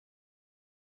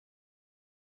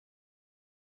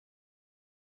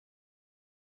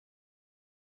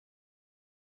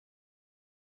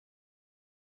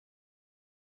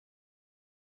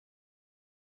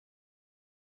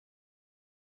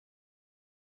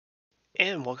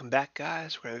And welcome back,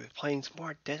 guys. We're going to be playing some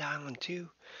more Dead Island 2.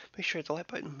 Make sure to hit the like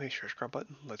button, make sure to subscribe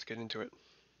button. Let's get into it.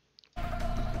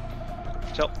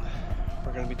 So,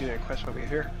 we're going to be doing a quest over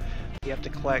here. We have to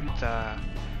collect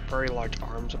very large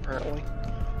arms, apparently.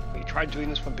 We tried doing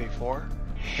this one before,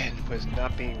 and was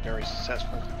not being very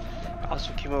successful. I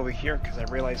also came over here because I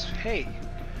realized, hey,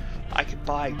 I could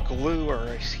buy glue or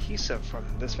adhesive from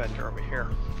this vendor over here.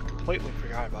 Completely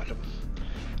forgot about him.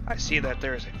 I see that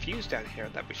there is a fuse down here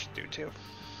that we should do too.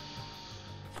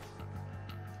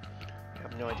 I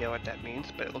have no idea what that means,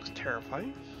 but it looks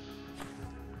terrifying.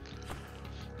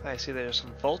 I see there's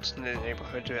some vaults in the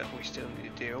neighborhood that we still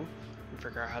need to do and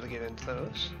figure out how to get into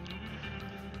those.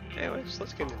 Anyways,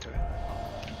 let's get into it.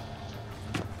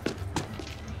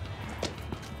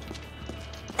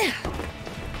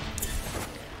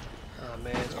 Oh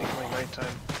man, it's becoming nighttime.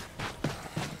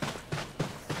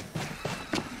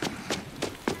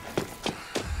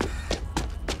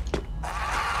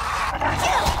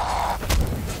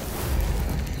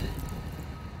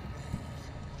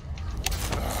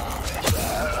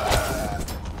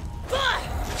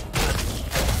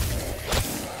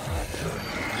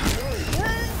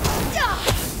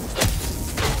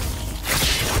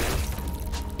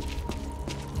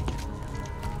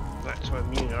 Not so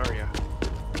immune, are ya?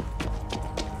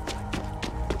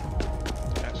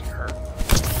 Doesn't hurt.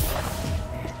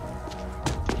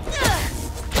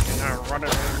 You're not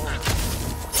running anymore.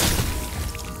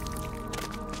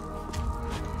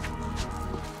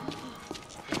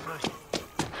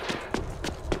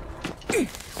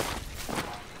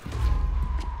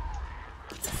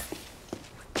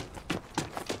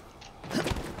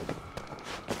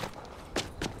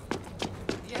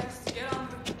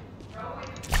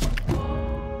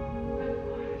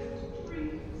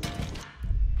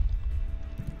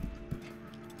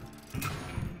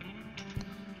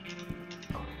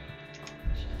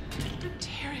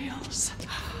 Materials.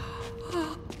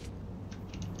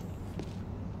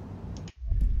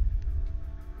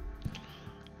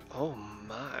 Oh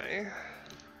my.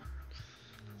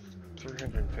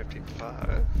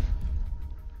 355.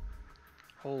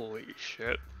 Holy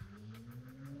shit.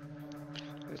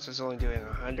 This is only doing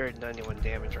 191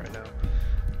 damage right now.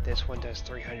 This one does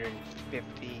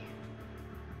 355.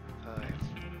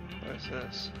 What is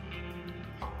this?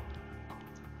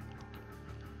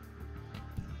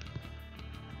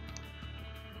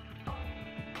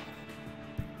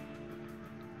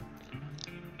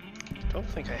 Don't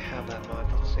think I have that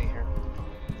mod. Let's see here.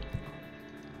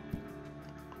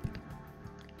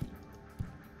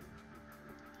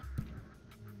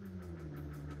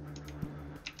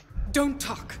 Don't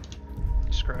talk.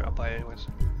 Screw it, I'll buy it anyways.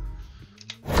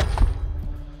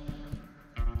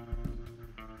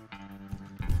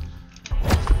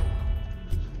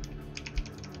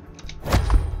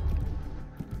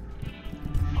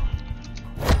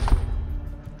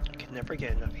 I can never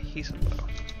get enough adhesive though.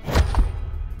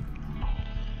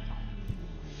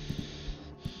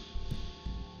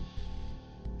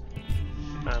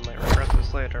 I might regret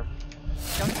this later.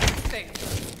 Don't think.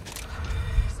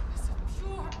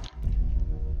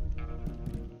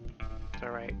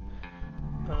 Alright.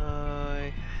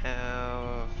 I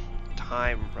have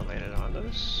time related on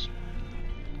this.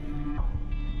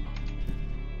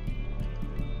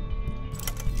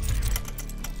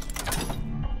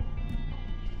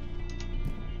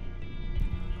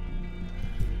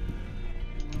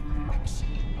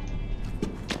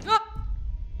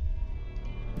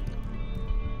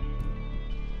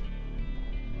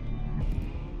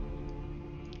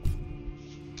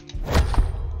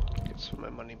 Get some of my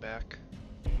money back.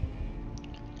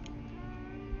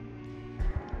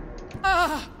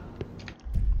 Ah!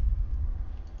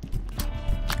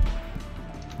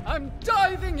 I'm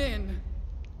diving in.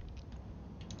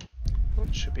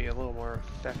 Which should be a little more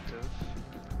effective.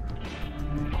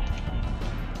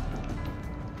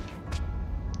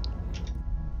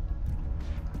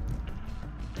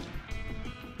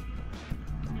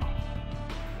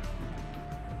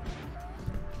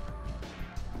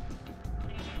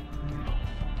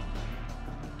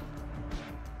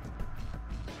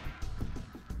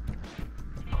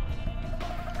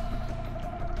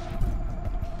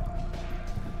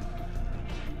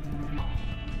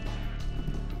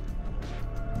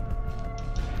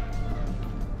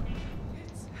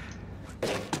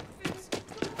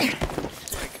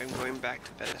 Going back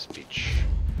to Venice Beach.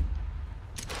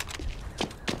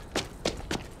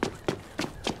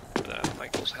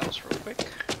 Michael's house real quick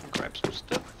and grab some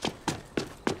stuff.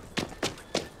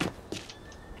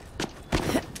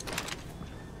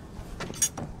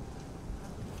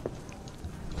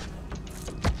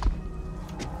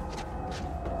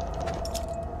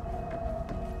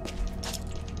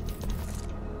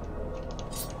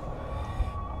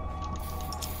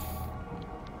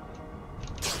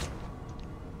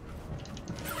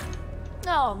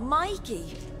 Oh,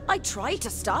 Mikey. I tried to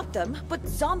stop them, but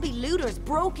zombie looters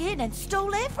broke in and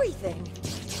stole everything.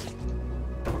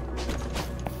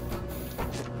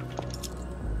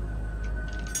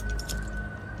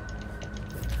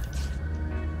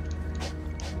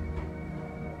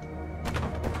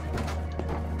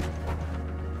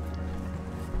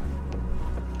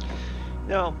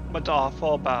 No, what's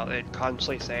awful about it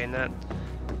constantly saying that?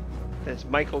 This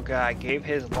Michael guy gave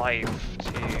his life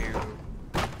to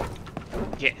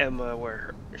get Emma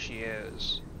where she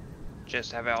is.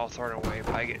 Just have it all thrown away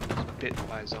by getting bitten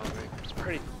by a zombie. It's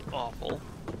pretty awful.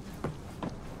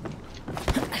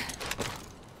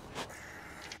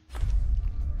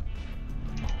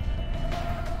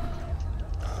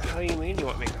 How do you mean you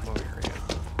want me to come over here again?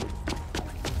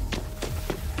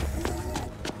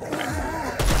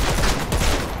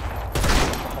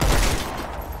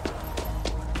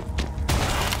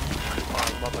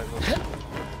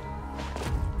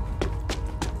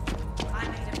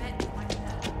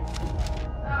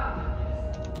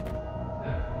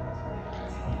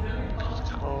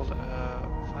 It's called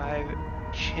 5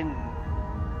 Chin.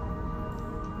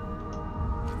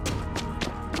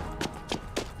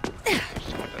 I don't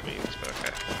know what that means, but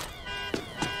okay.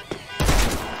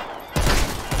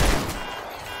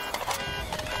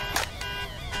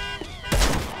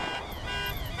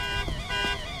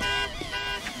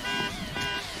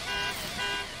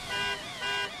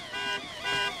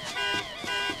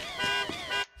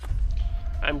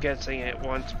 I'm guessing it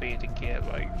wants me to get,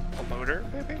 like, a loader,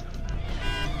 maybe?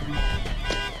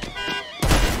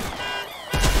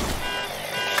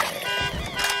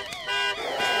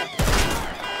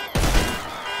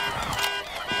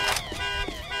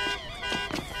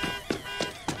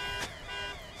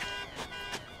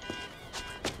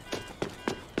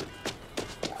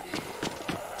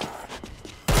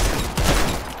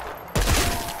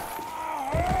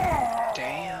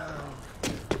 Damn.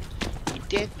 You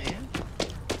dead, man.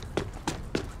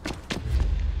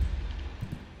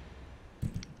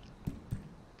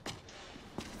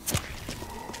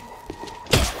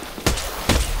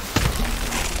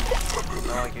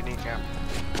 Not like you need cap.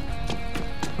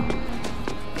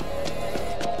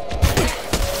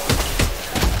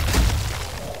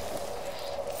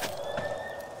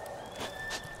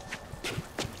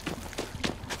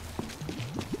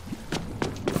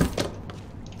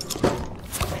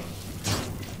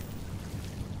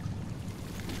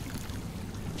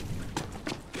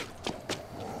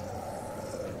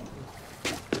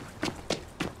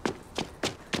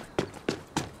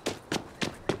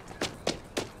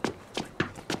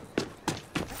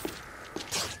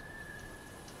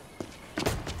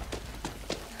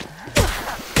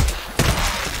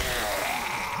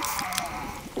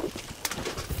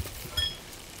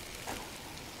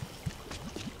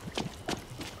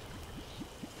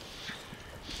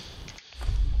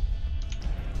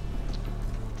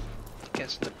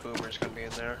 Guessing the boomer's gonna be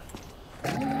in there.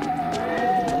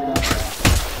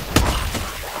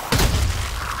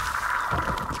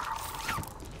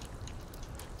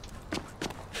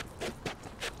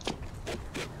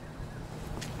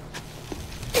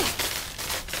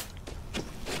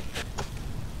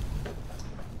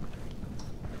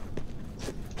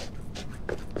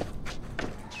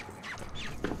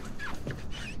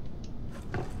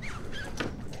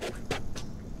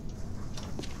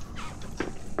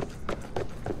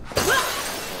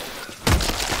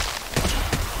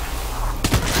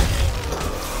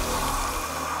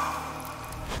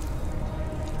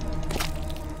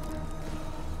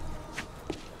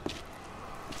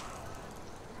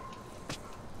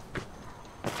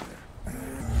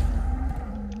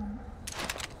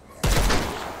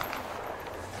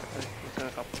 He's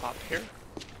gonna go pop here.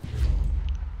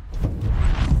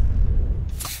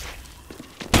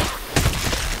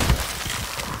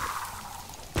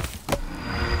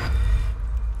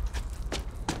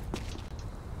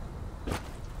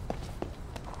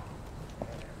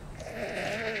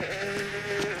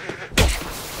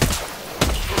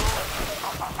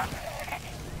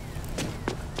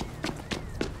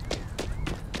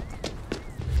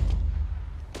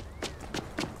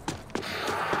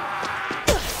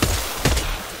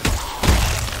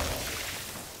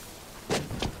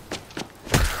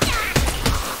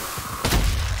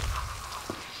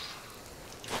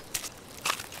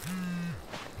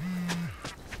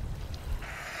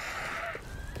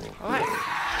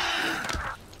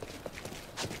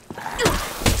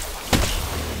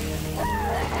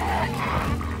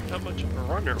 Not much of a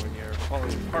runner when you're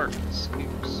falling apart, it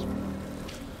seems.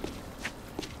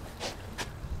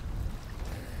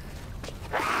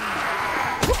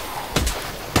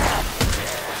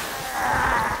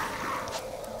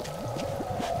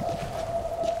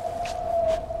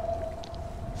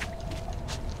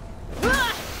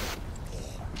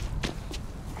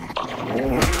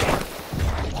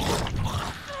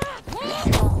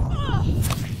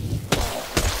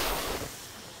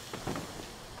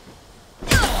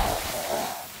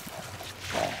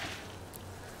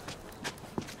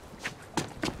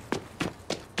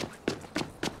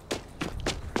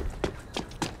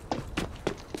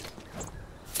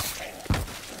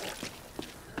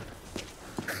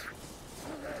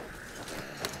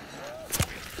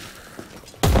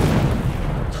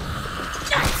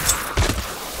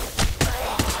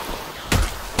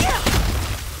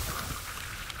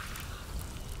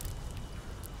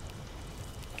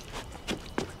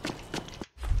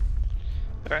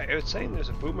 I was saying there's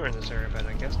a boomer in this area, but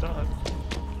I guess not.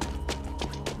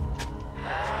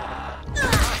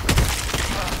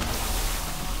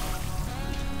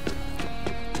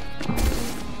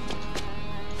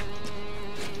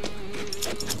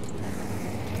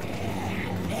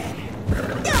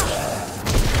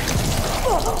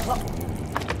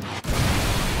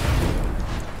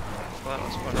 Well, that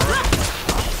was fun, alright.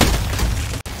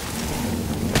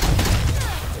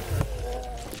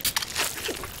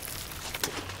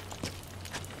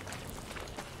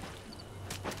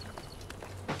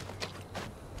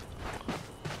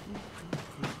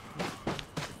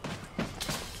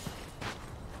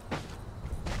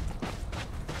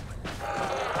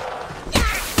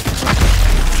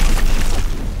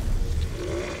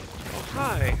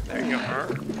 Hi, there you are.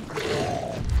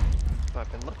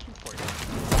 I've been looking for you.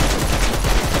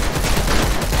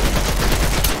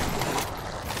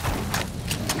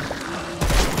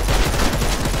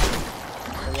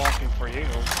 I'm walking for you.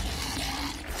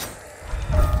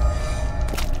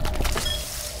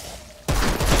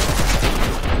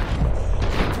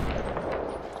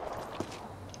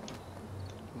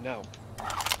 No. I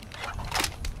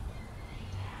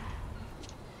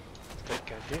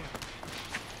think I did.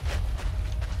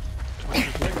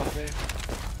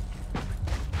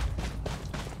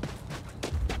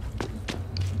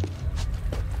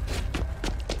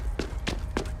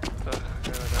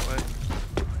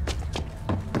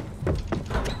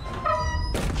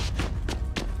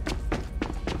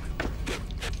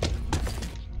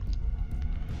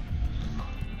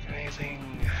 Anything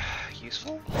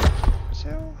useful?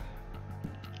 So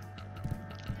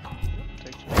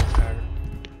take your powder.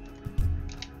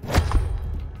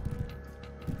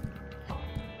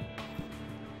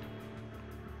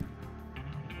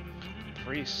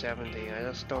 370. I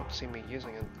just don't see me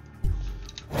using it.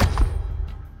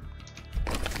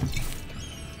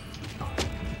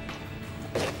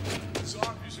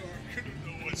 Zombies aren't gonna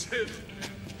know what's hidden.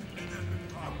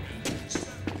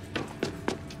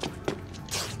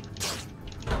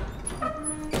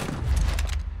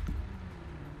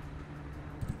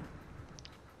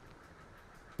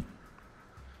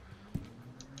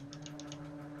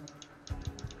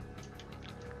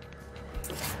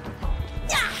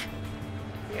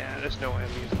 Yeah, there's no way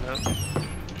I'm using that.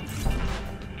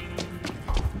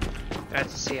 I have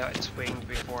to see how it swings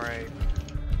before I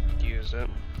use it.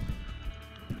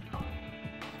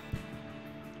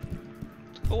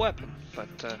 It's a cool weapon, but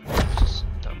it's just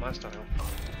not my style.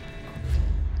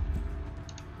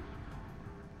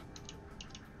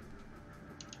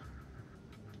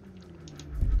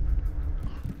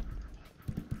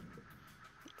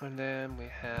 And then we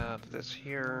have this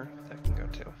here that can go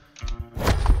too.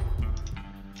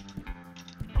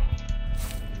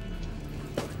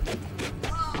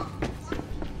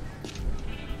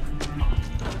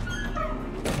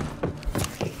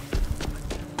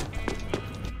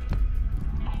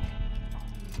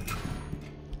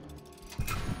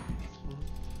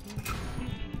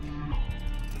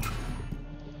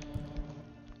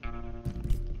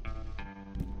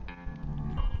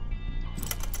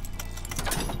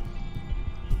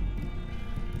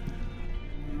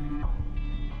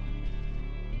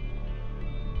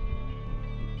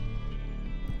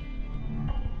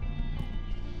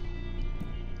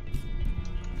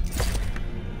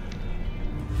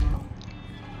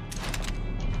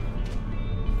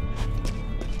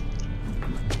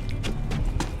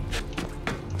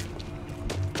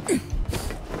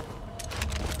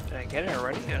 Get it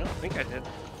already? I don't think I did.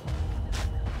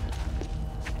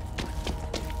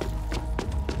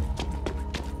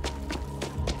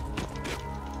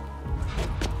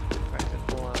 Infected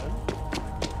blood.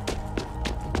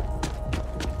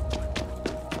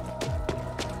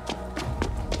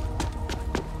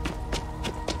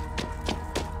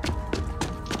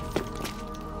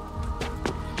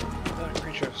 Not a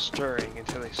creature stirring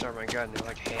until they start my gun. They're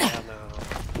like, hell no.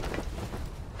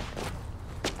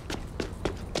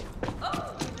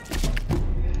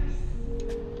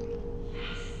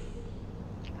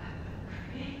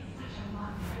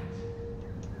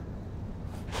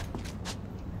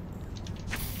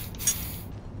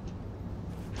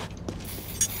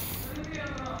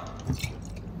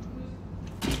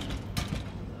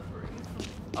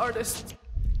 Artist.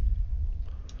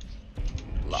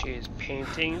 She is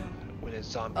painting with a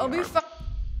zombie I'll be arm. fine.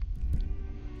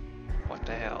 What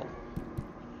the hell?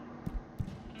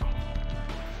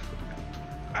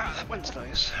 Ah, that one's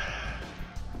nice.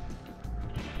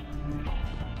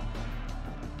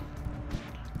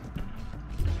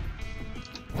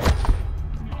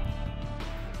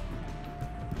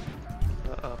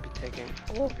 I'll be taking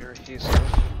all of your adhesive.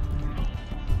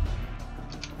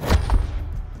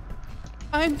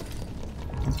 fine.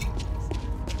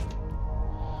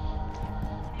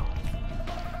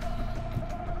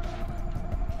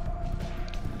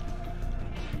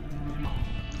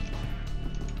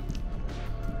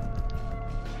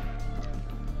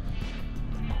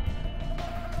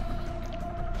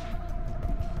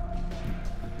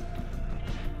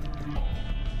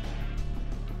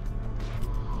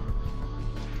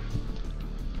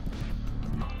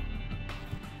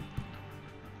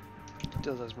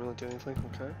 Still doesn't really do anything,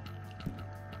 okay.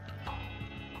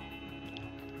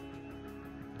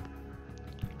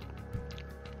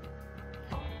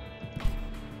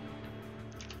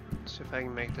 Let's see if I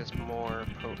can make this more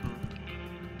potent.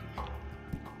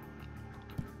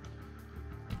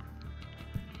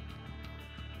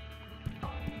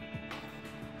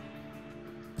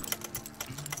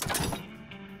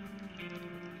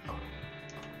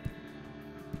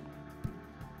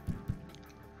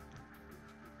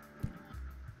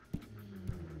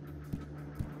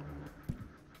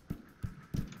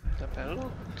 Not bad at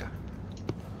all. Okay.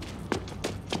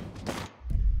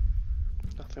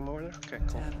 Nothing more there? Okay,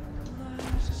 cool.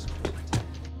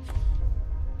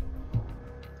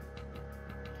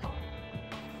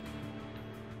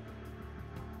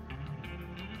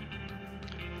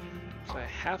 So I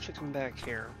have to come back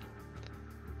here.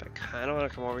 But I kind of want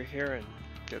to come over here and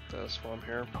get the swamp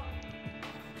here.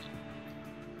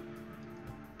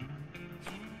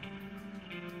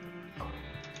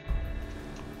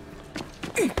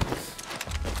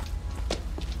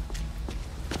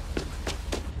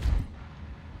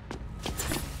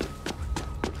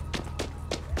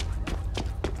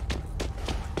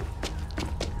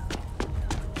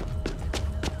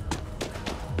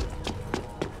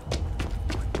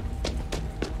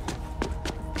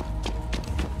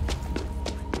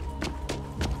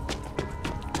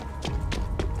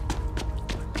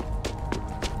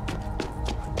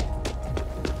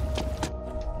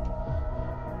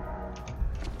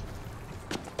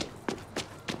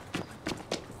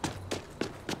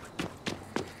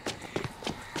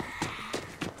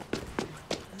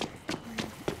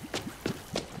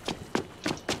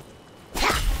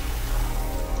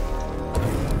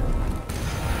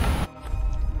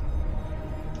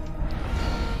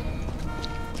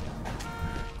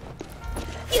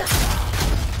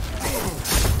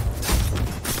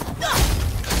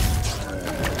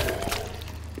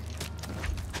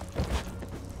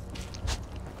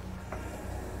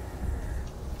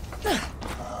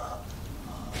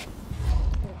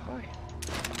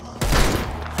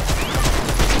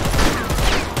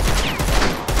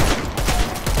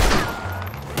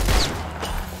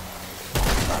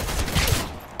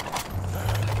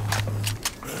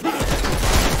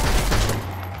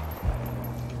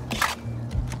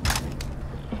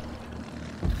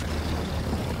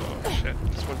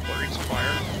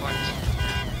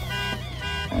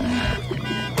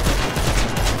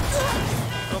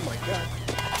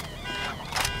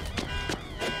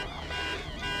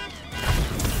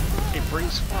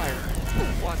 Breeze fire.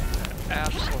 What the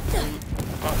absolute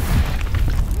fuck?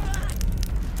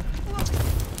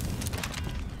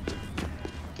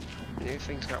 I knew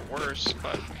things got worse,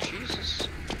 but Jesus.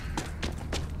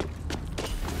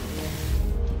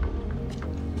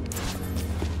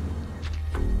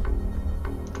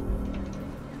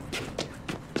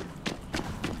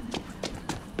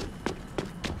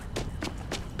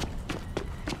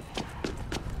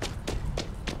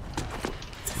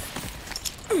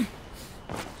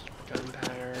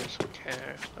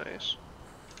 Nice.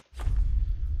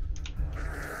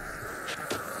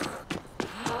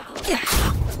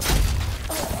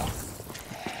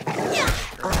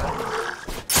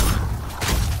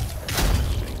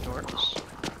 Ignore this.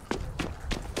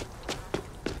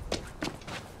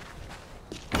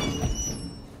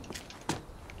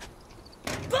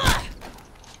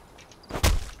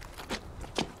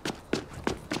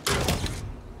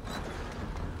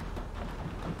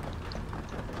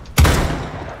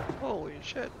 Holy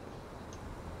shit.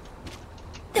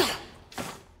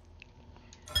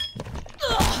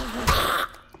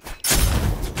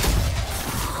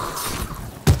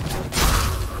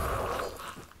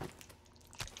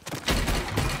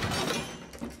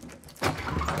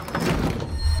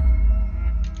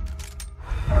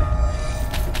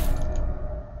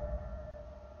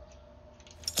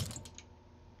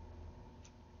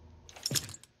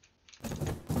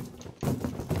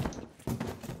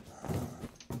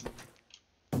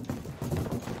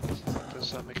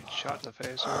 Not make a shot in the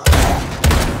face.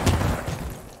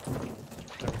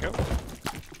 There we go.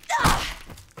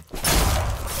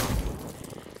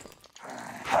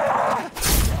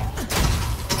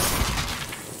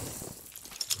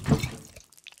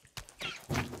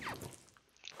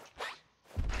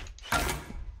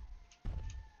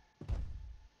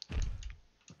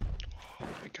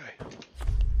 Okay.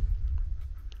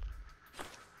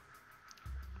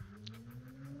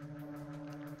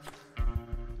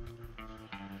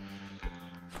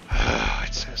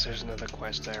 It says there's another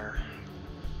quest there.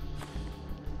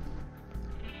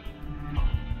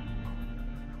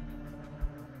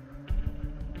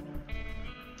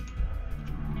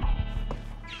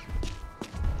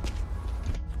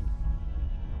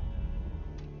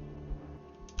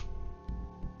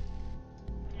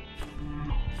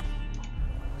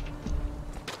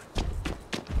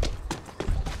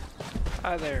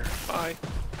 Hi there. Bye.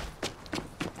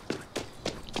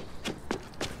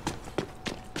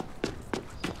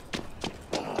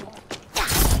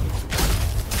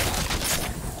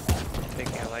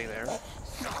 Taking a leg there.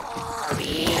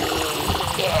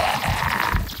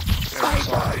 I'm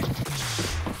sorry.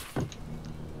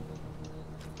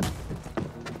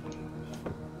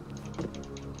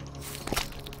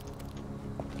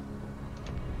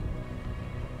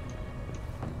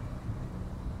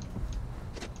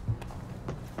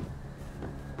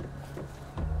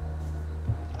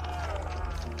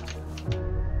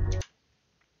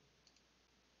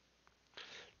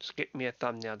 Just get me a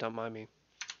thumbnail, don't mind me.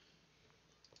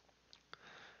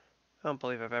 I don't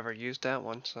believe I've ever used that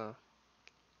one, so. I'm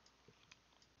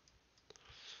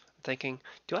thinking,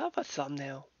 do I have a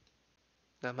thumbnail?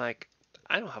 And I'm like,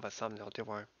 I don't have a thumbnail, do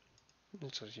I?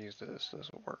 Let's just use this, this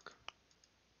will work.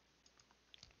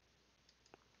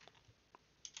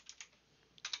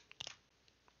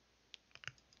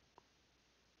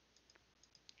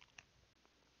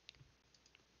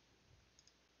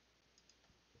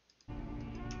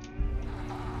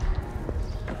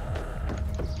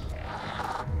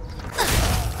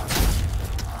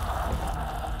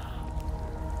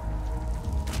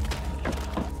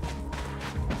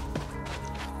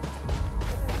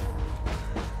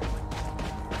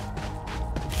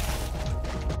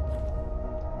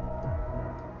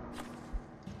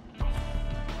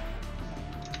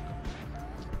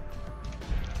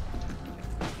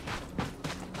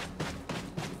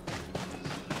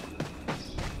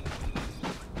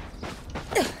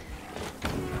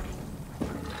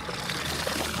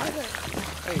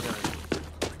 How you doing?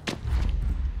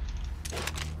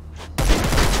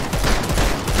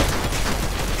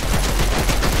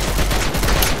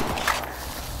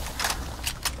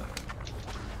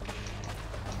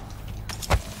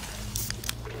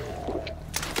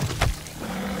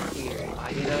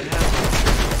 I did not have.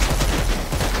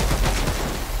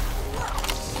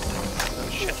 Oh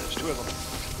shit, there's two of them.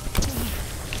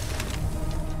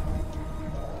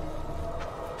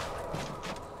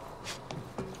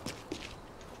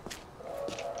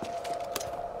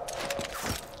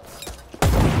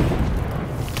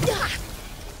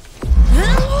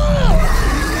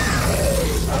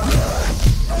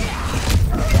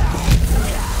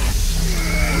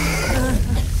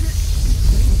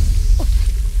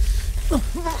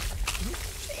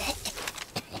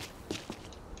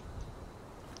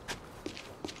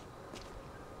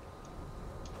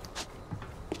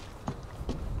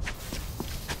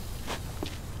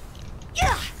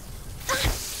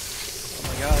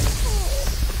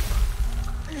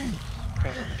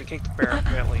 Kick the bear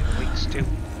apparently in the weeks too.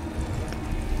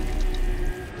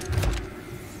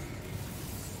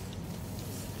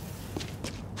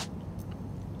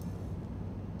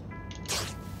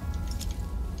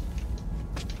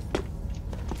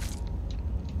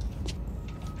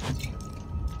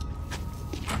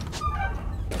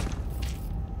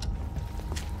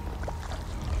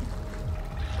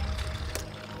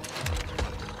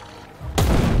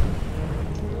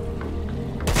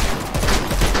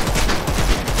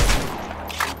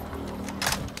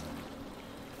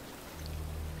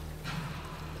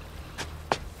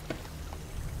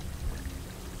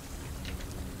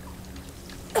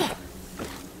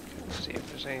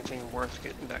 Anything worth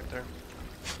getting back there.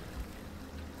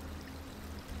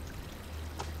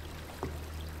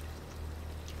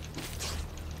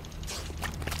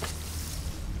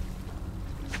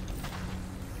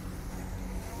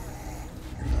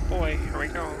 Boy, here we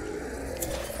go.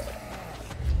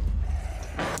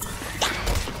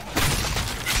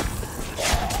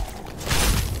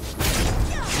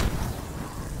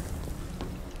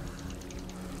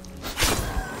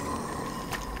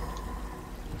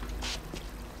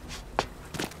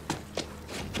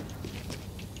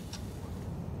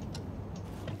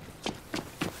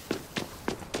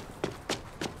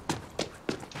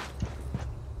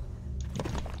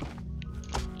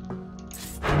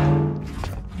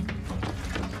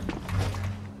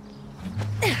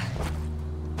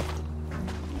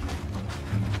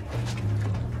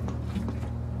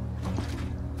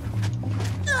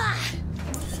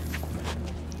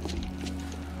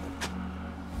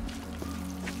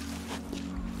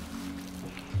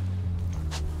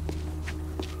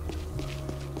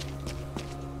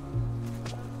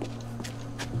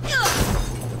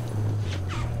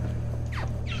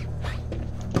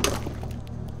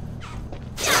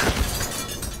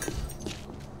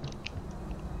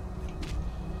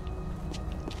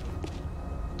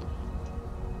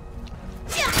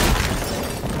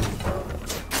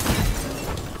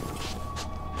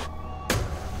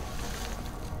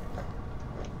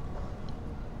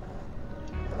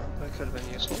 could have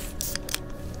been useful.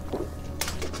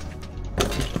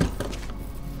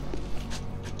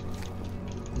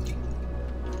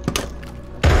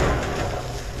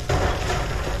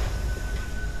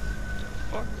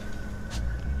 Fuck.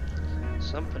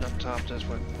 Something up top just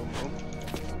went boom boom.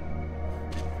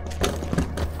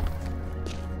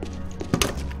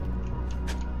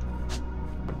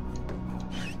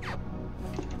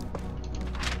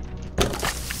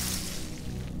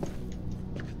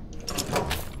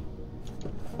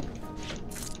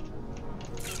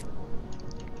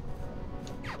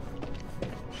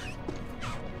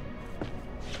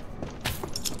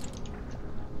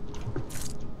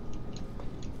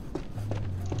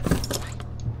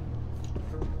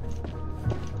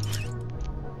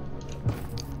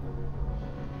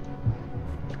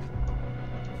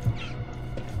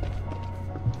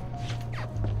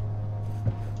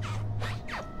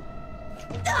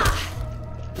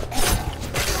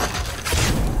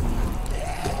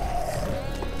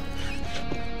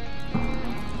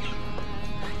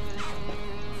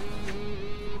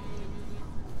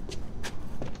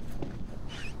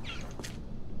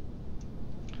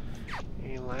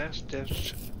 Last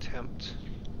ditch attempt.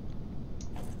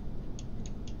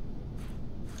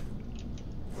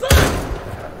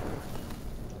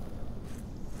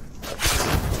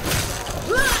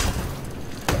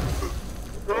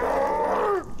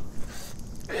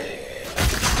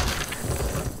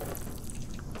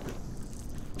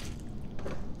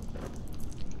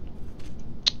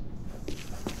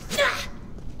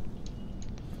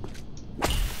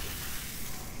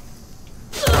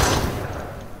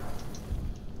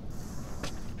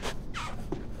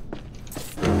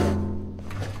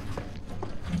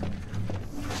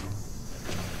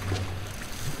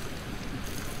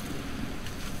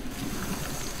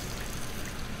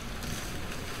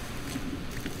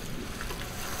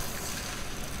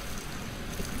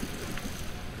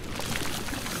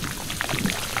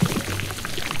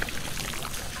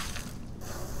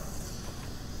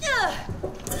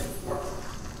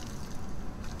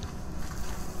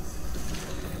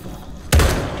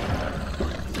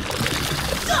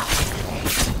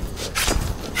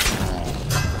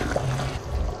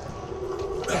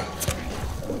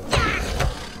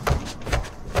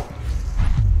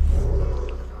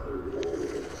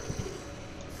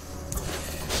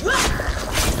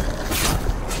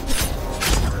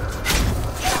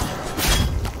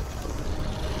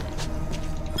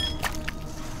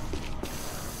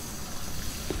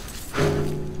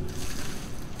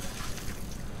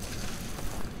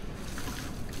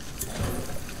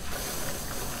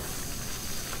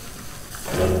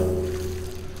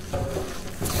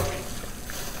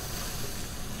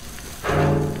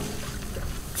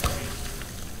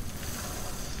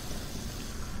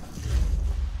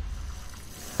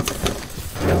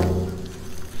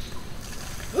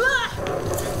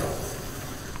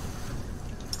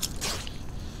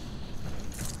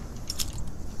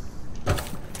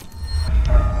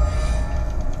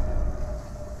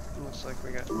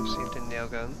 Received a nail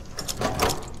gun.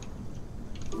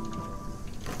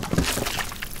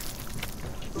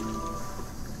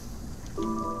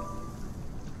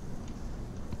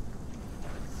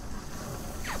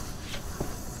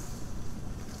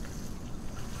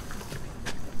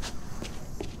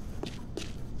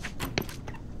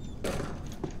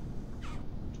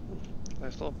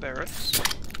 Nice little barracks.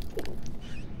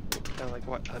 Kind of like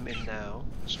what I'm in now,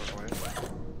 sort of way.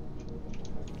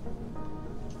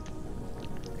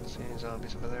 See any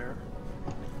zombies over there?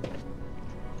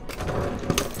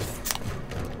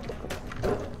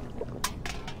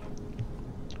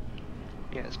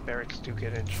 Yes, barracks do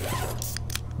get injured.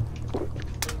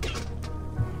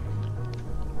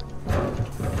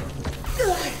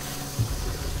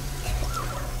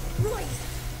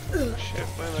 Shit,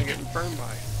 what am I getting burned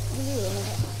by?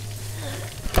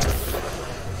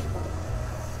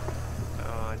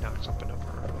 Oh, I knocked something over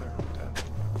earlier. Okay.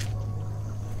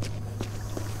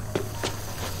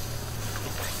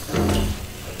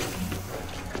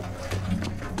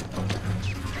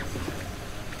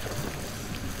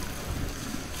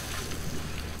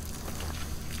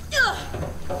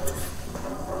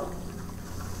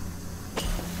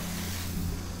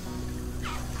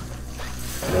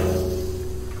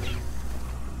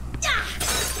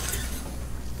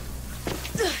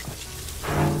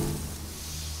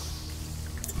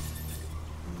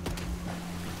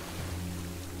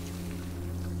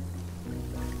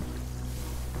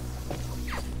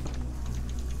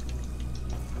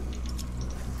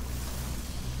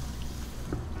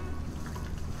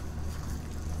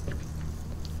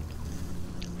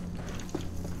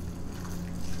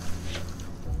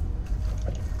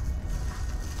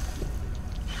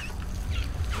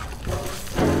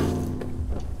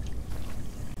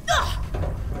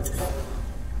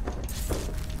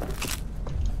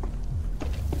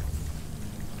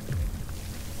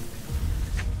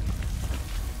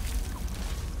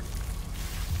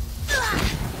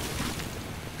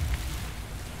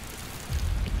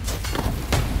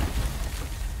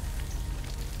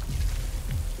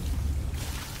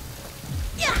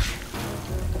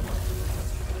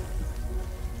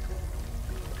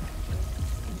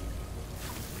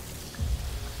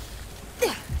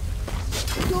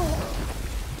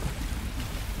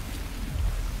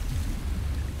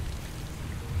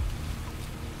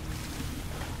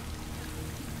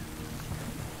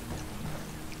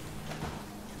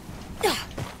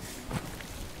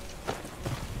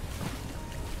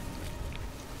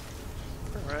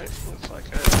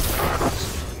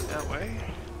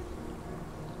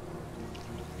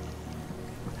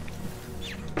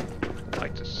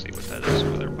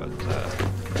 but don't have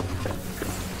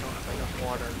enough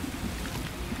water.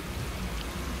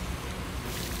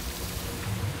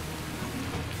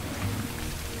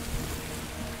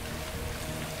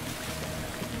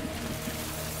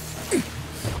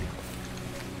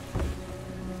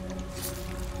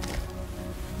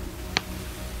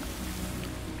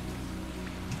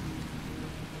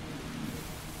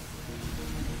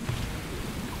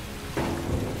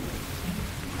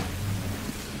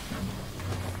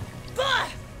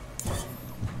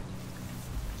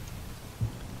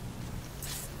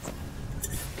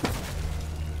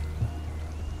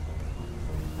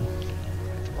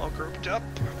 All grouped up.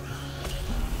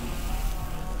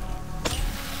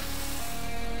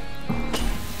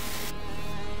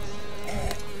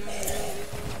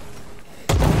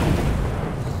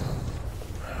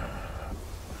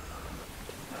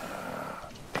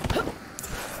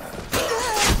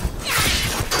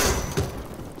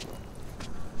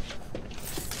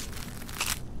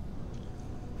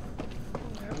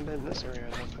 I haven't been in this area,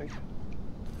 I don't think.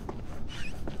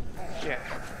 Yeah.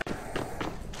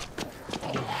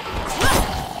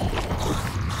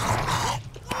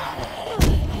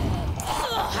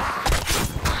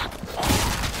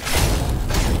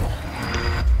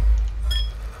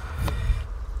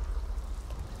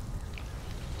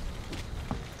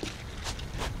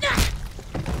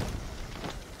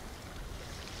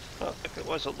 Well, if it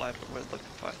was alive, it would look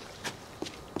fun.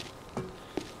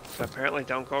 So apparently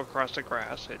don't go across the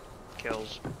grass, it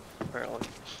kills, apparently.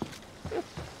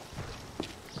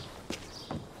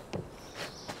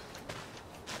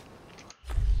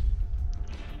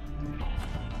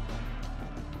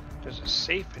 There's a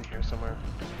safe in here somewhere.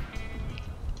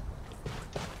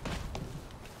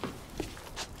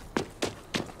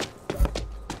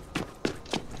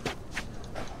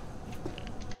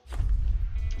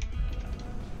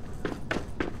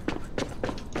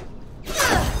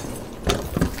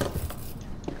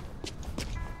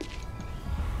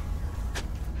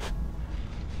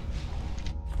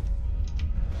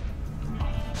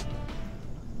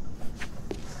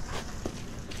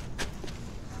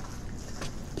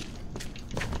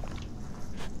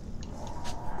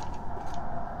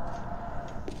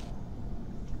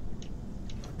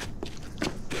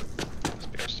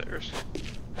 Upstairs.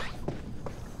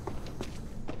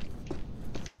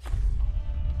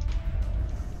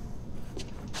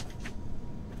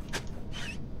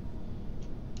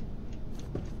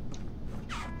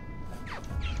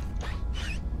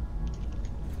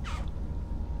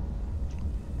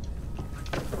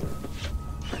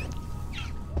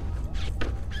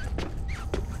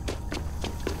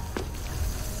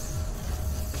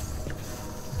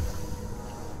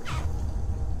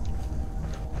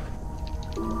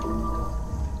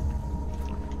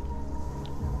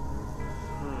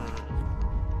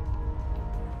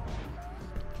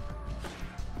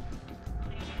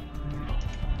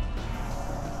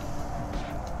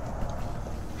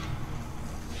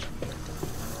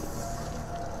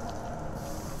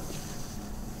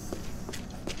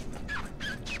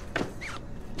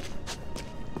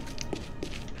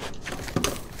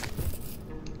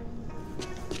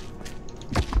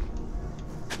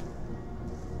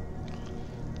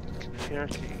 Container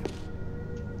key.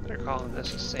 They're calling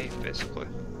this a safe, basically.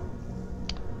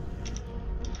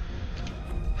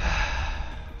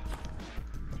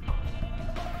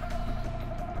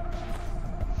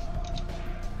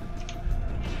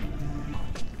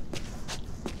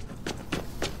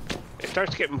 It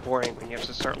starts getting boring when you have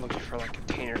to start looking for like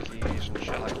container keys and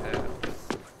shit like that.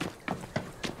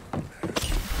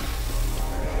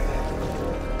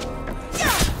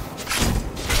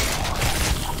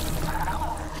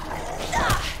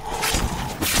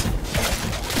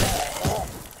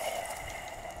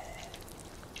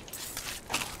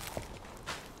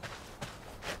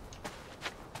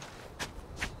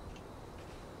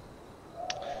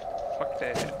 Fuck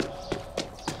that.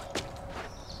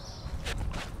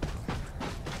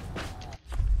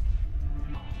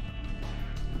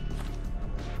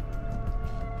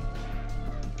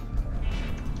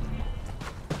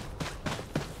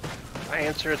 My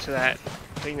answer to that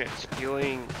thing that's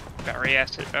spewing battery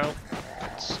acid out,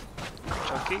 it's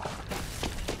chunky.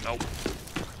 Nope.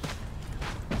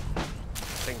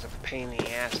 Thing's a pain in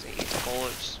the ass to eat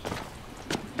bullets.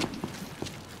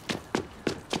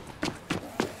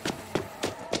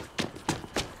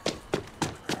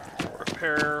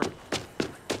 Repair.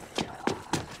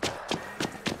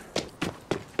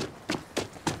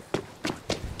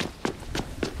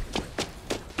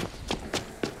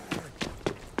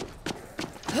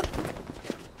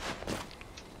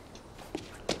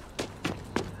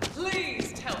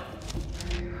 Please tell me.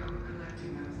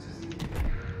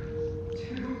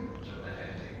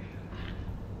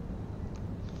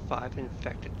 5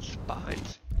 infected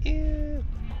spines. Ew.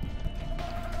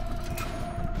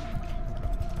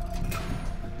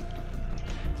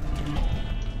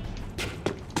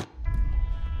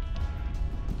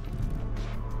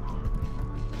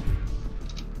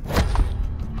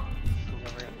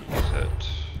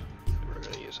 Never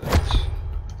gonna use it.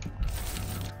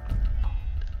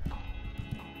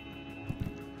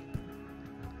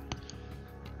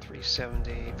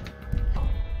 370.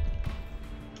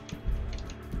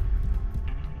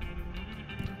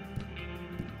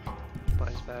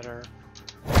 Mine's better.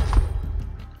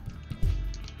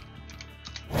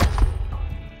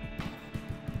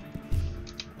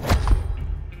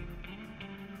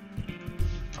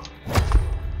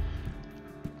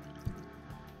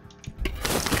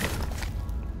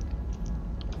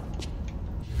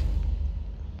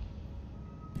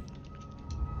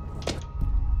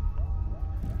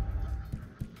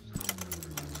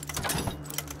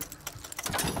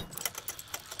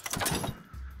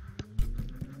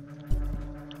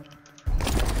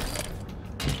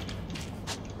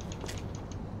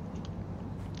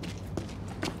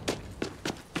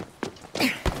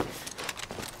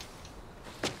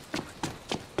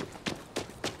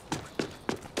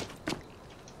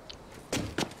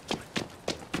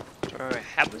 Do I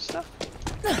have this stuff?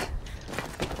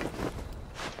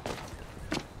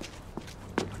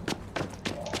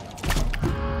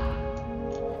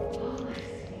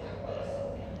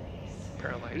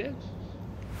 Paralytic?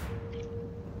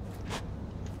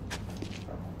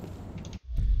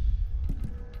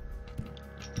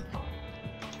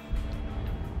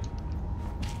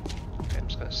 Okay, I'm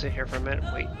just gonna sit here for a minute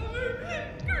and wait.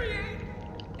 Create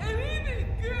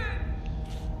anything good.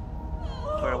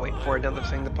 Do I wait for another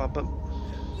thing to pop up?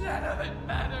 None of it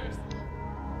matters.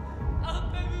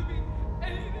 I'll never be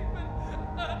anything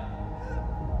but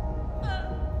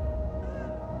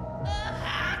a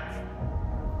hack.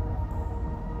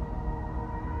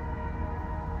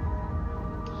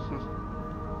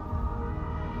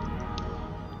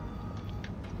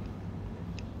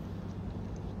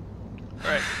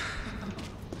 Alright.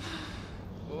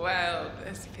 Well,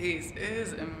 this piece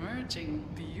is emerging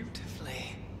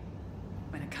beautifully.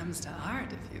 When it comes to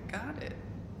art, if you got it,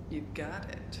 you got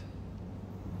it.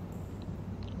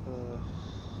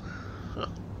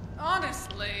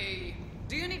 Honestly,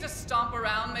 do you need to stomp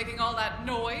around making all that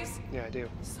noise? Yeah, I do.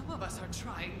 Some of us are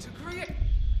trying to create.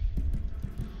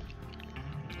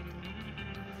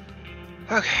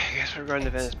 Okay, I guess we're going to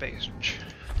Venice Beach.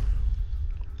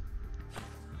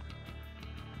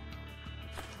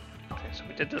 Okay, so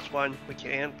we did this one. We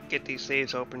can't get these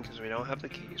saves open because we don't have the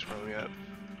keys for them yet.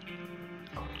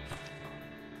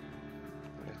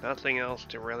 There's nothing else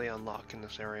to really unlock in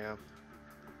this area.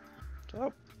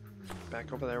 So,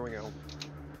 back over there we go.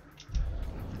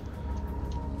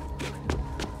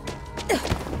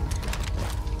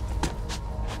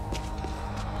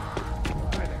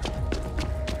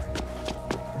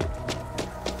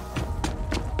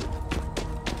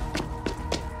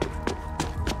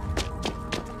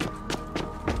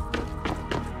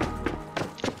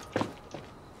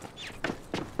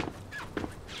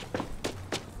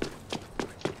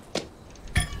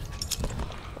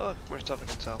 Oh, more stuff I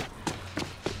can sell.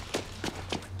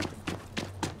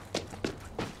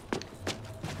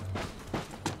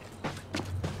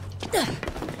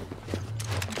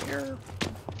 Here.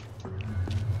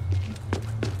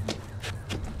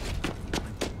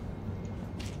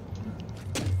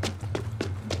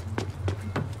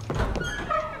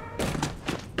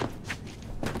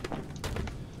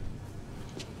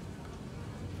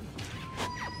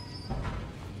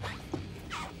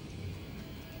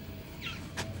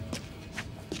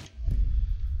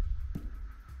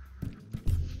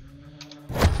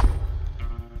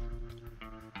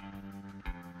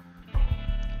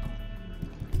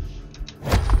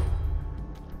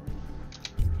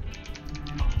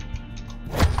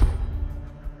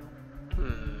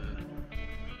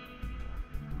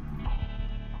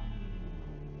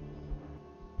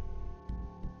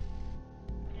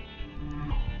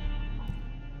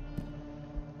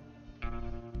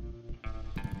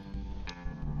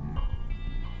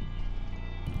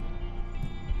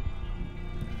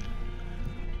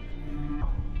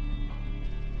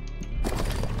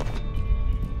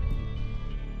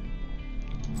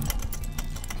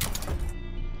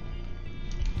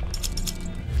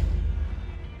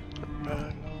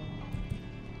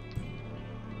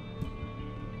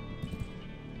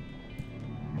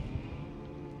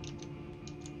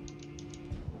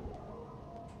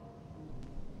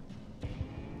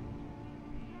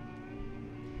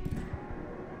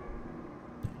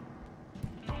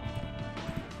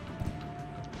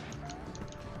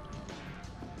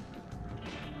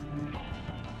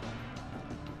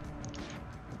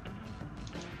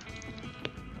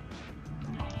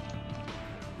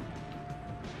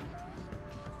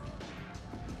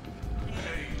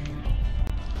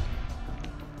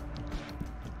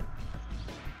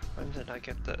 When did I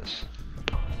get this?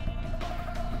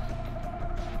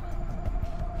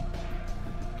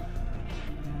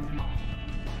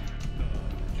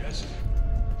 Jesse.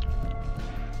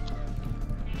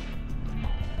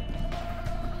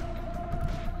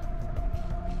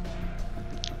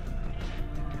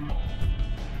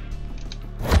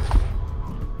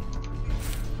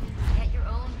 Get your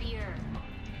own beer.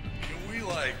 Can we,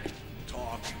 like,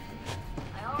 talk?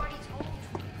 I already told you.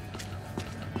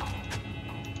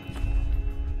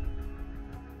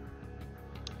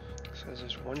 Says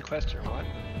there's one quest or what?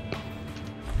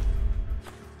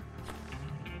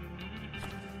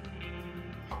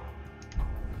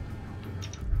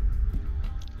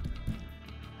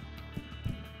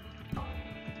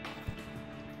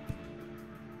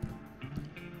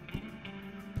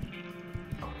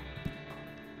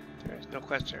 There's no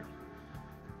quest here.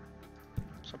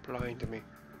 Stop lying to me.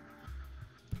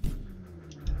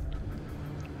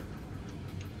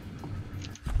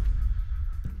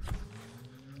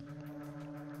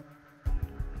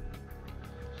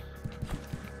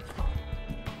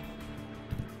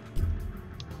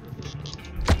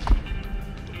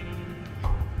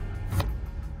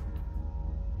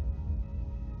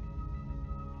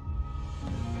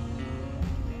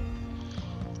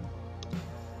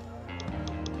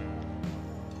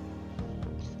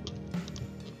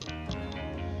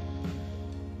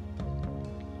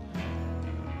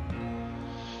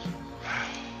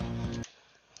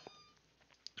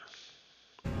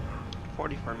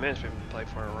 For minutes we've been playing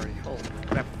for already. Holy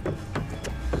crap.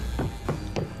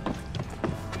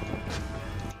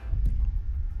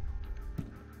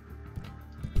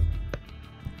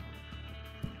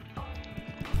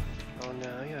 Oh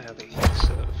no, you have the ease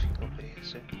of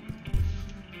basic.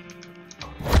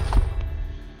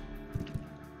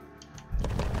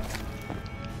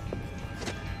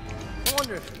 I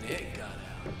wonder if Nick got out.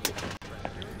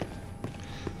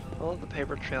 Follow the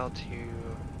paper trail to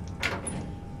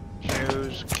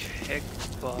Joe's kick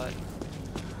butt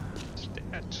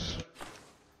stats.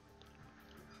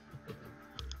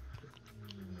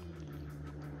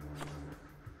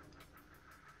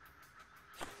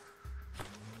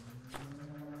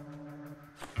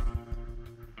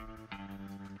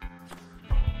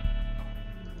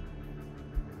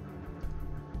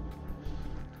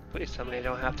 Please tell me I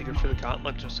don't have to go through the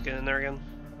gauntlet just to get in there again.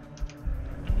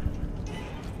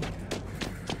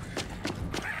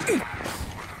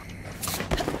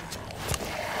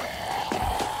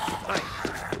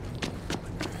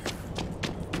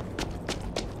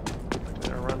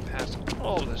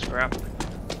 Crap.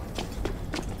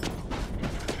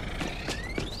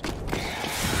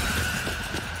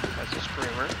 That's a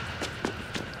screamer.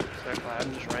 So glad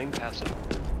I'm just running past it.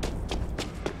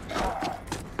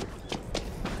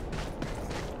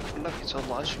 Look, it's all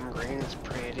lush and green, it's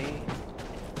pretty.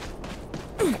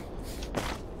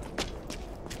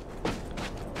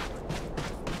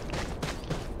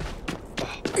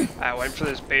 I went for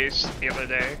this base the other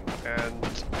day, and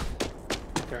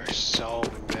there are so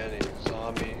many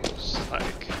zombies.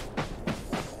 Like,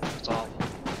 it's awful.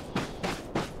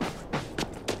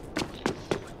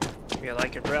 If you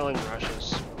like adrenaline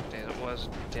rushes, it was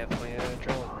definitely an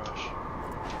adrenaline rush.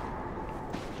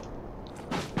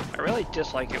 I really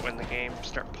dislike it when the game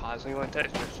starts pausing like that.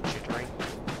 It's just jittering.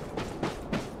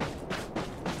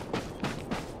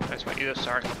 That's what you just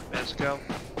started a couple minutes ago.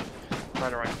 Try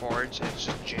to run forwards, and it's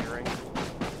just jittering.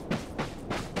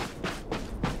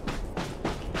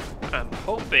 I'm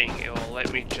hoping it will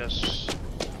let me just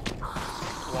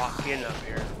walk in up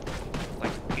here,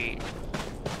 like a gate.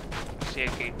 I see a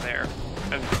gate there.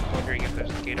 I'm just wondering if there's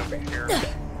a gate over here.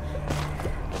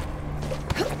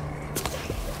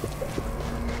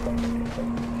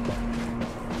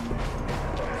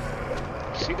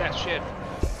 See that shit?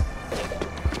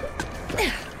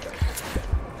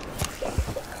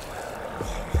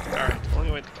 Alright, the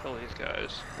only way to kill these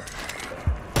guys.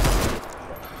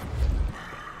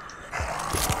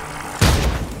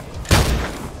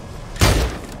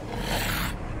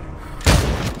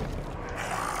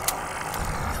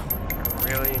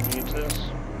 Really immune to this?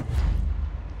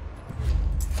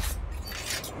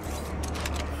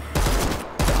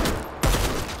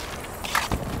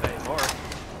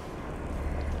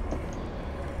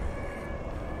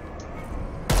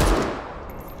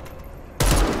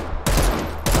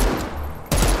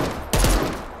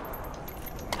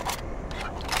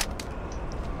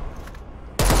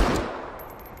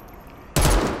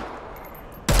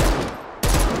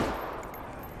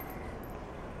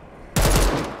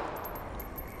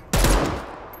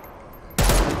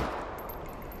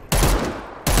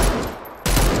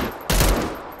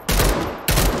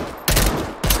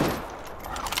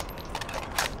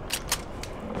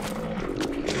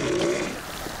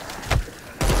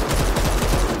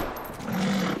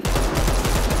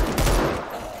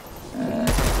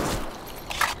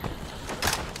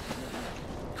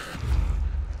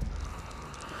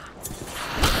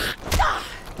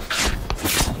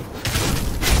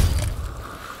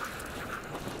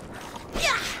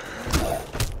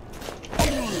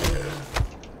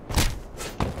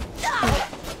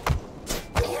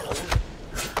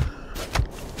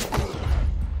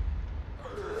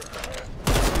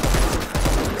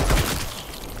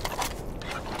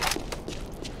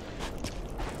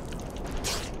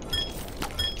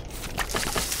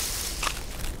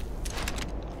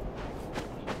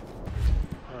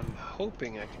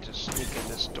 hoping I could just sneak in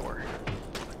this door.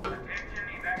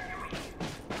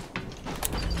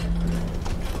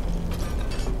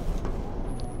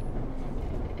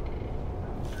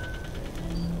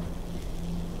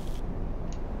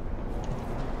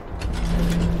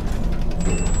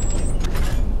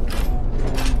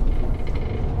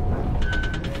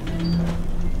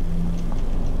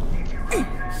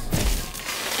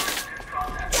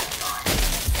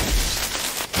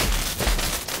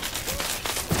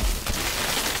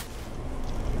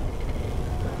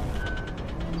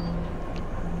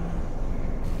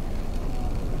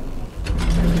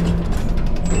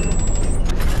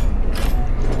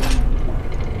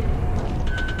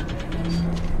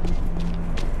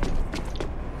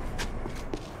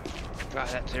 God,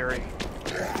 that's eerie.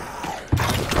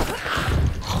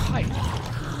 Hi.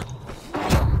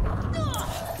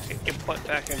 Get your butt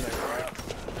back in there, right?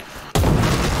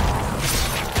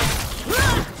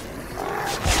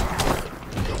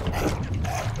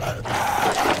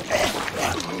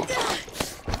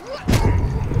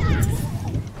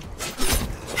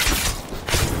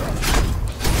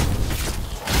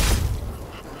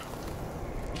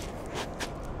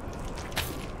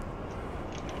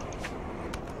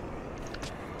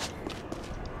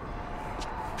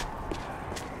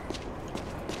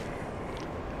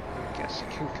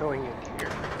 Going in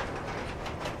here.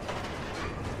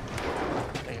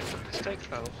 Make a mistake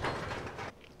though.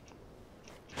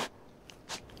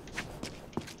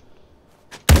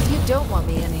 You don't want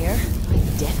me in here. I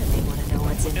definitely want to know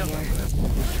what's in here.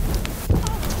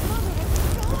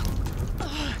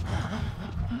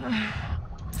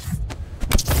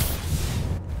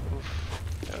 Oof,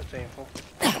 that was painful.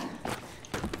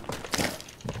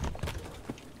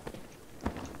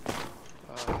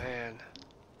 Oh man.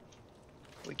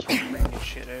 We can't bring this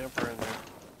shit over in there.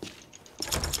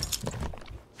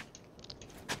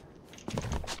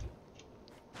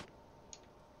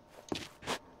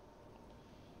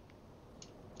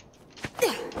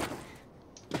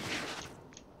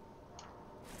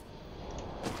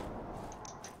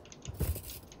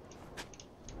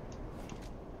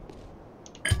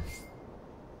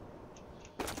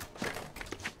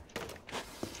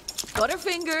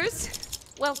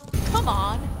 Butterfingers? Well, come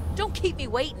on. Don't keep me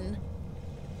waiting.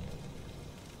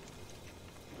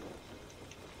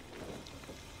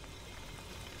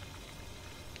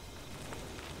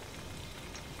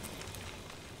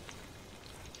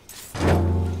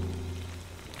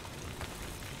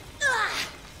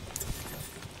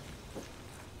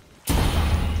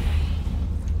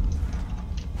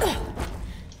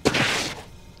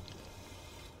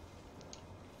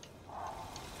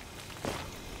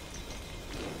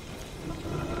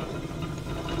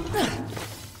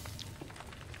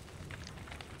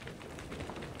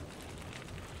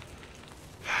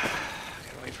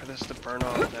 For this to burn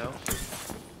off now.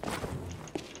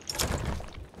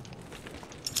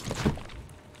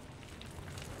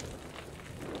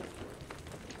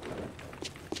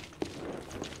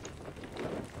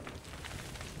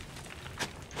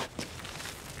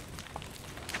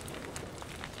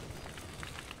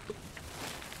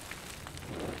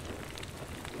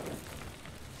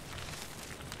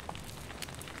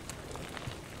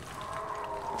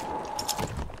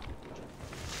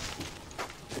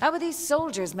 How are these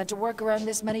soldiers meant to work around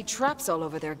this many traps all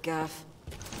over their gaff?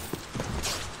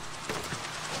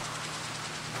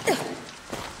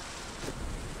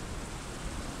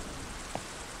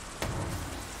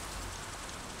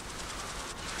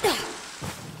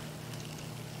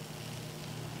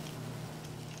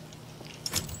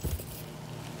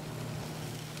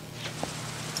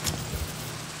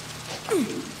 We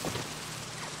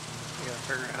gotta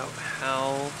figure out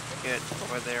how to get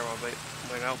over there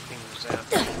without being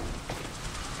zapped.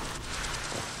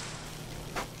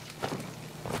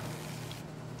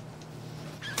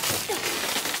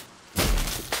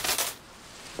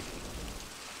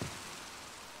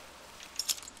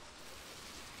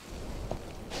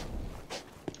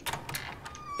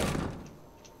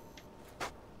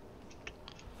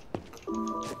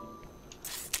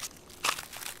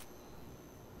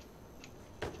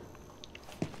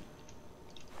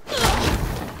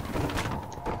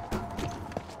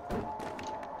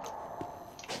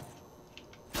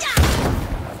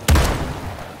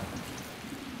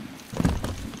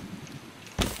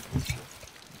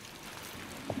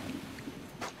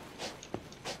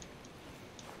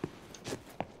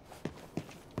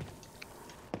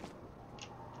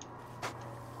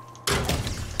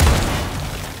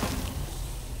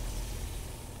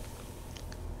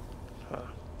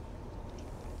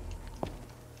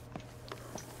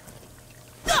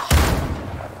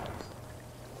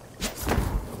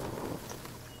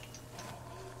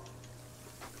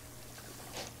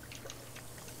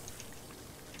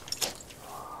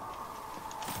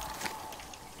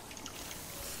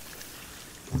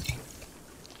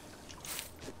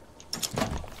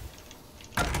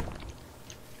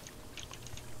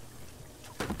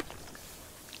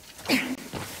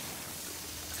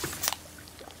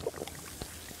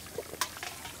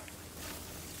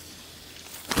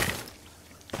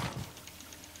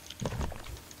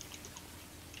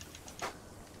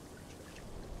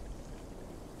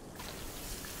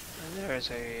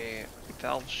 is a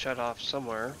valve shut off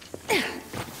somewhere.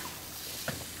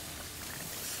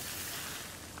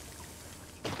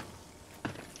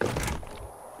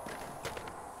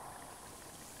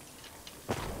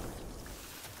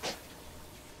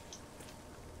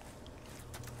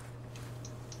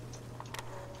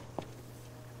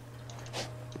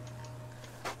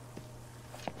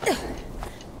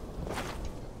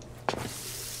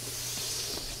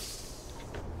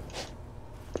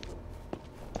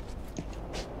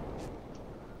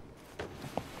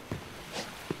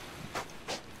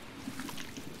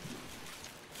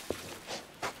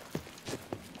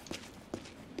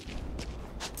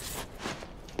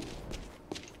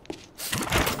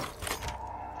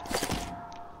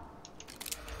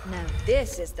 Now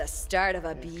this is the start of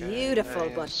a beautiful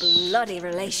but nice. bloody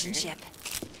relationship.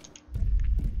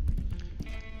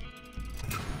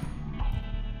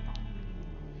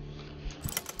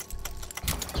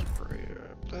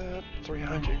 That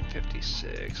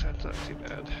 356. That's not too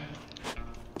bad.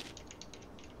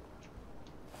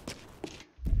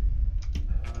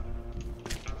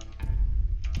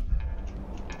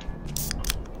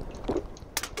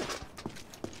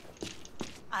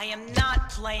 I am not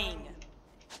playing.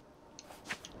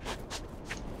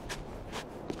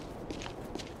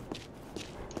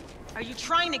 Are you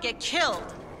trying to get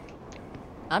killed?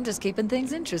 I'm just keeping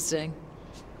things interesting.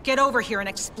 Get over here and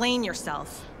explain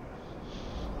yourself.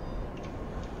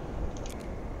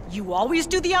 You always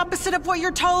do the opposite of what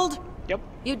you're told? Yep.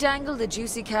 You dangle the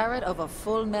juicy carrot of a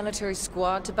full military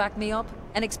squad to back me up,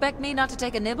 and expect me not to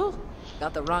take a nibble?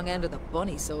 Got the wrong end of the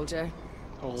bunny, soldier.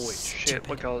 Holy shit,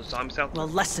 look at all those zombies out there.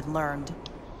 Well, lesson learned.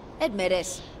 Admit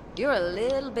it. You're a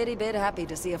little bitty bit happy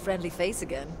to see a friendly face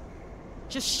again.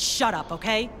 Just shut up,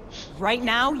 okay? Right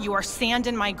now, you are sand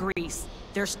in my grease.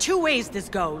 There's two ways this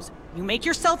goes. You make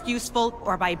yourself useful,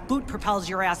 or my boot propels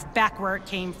your ass back where it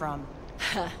came from.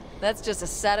 That's just a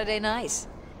Saturday night.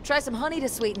 Try some honey to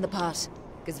sweeten the pot,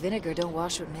 because vinegar don't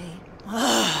wash with me.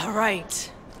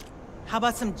 Right. How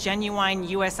about some genuine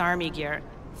U.S. Army gear?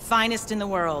 Finest in the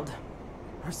world.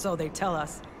 Or so they tell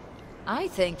us. I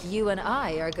think you and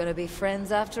I are gonna be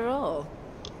friends after all.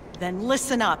 Then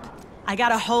listen up. I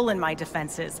got a hole in my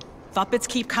defenses. Thuppets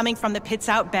keep coming from the pits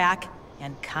out back,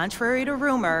 and contrary to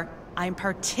rumor, I'm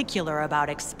particular about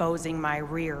exposing my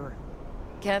rear.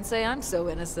 Can't say I'm so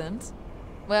innocent.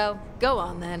 Well, go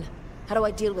on then. How do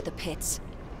I deal with the pits?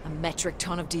 A metric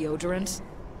ton of deodorant?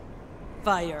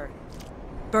 Fire.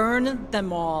 Burn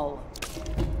them all.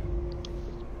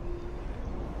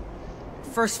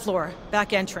 First floor,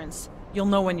 back entrance. You'll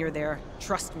know when you're there.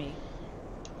 Trust me.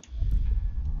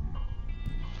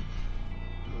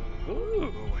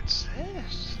 Ooh, what's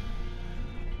this?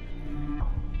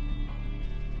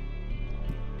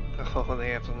 Oh, they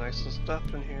have some nice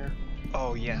stuff in here.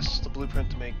 Oh yes, the blueprint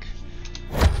to make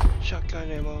shotgun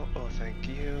ammo. Oh, thank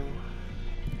you.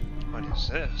 What is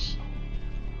this?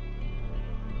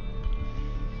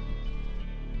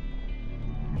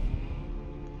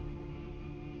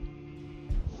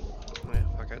 Yeah,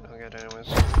 fuck it, I'll get it anyways.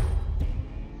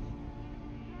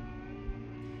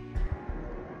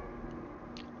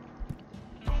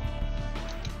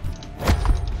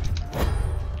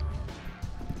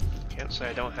 Can't say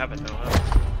I don't have it now,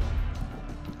 huh?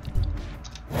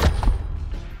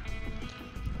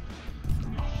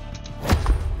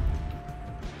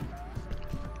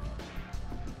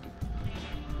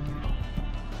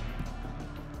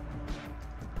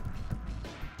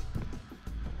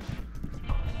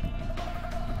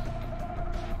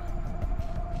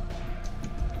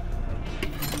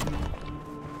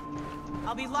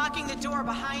 I'll be locking the door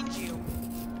behind you.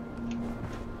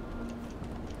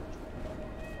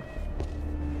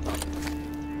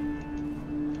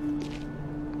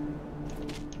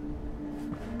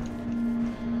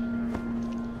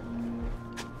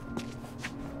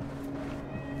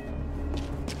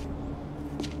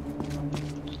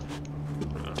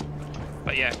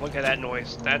 But yeah, look at that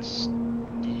noise. That's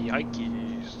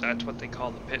yikes. That's what they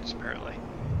call the pits, apparently.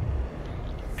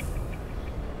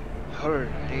 Holy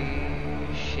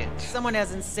shit. Someone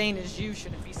as insane as you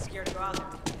shouldn't be scared to go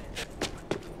out there.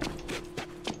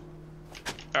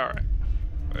 Alright.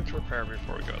 Let's repair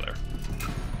before we go there.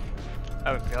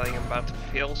 I have a feeling I'm about to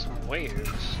feel some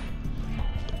waves.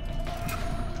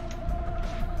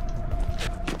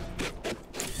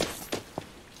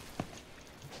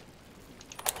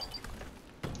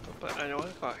 But I know what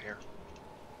I got here.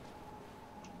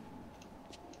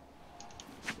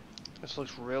 This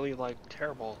looks really like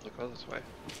terrible to go this way.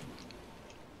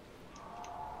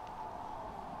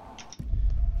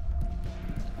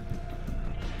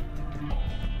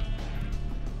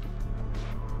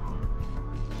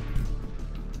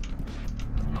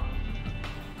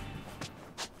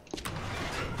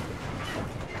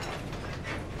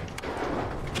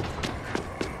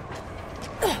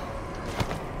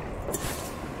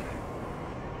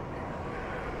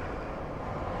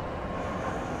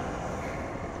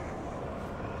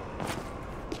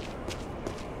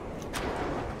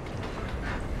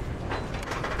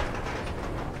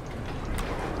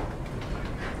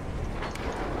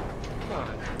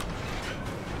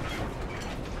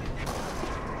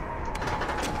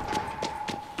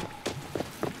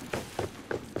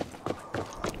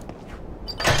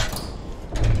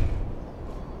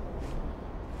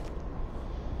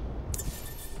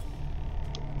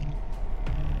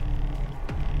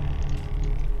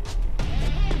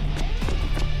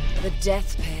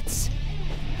 Death Pits.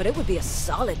 But it would be a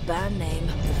solid band name.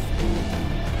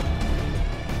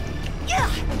 Yeah!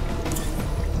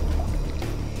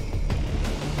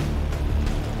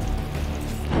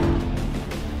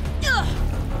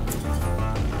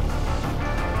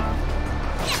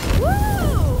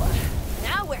 Woo!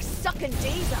 Now we're sucking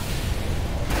diesel.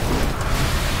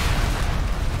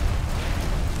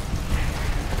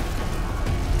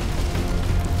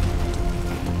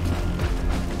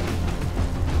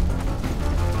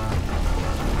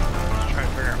 Trying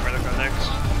to figure out where to go next.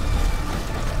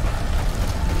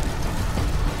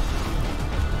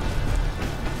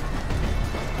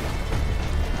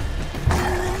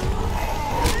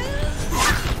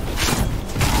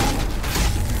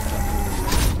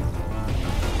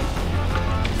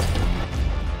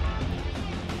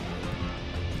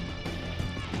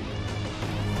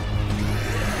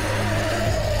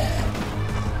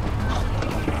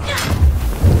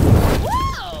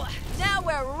 Whoa! Now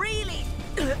we're really...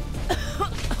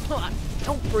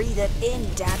 Don't breathe it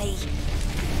in, Danny.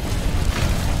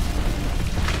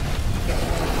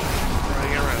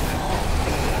 Running around it.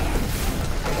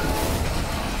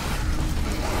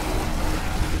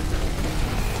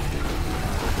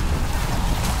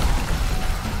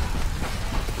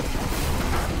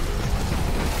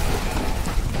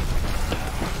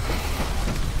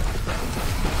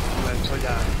 Eventually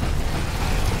die.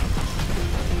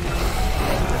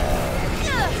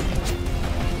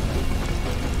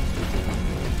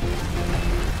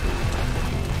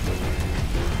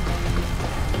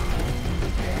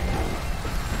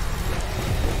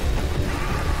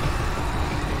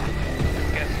 I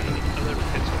guess other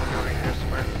pits are over here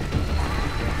somewhere.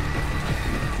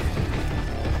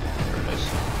 There it is.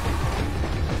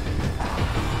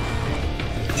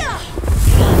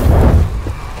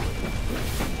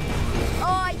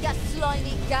 Oh, you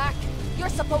slimy gack! You're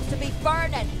supposed to be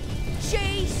burning!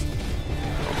 Jeez!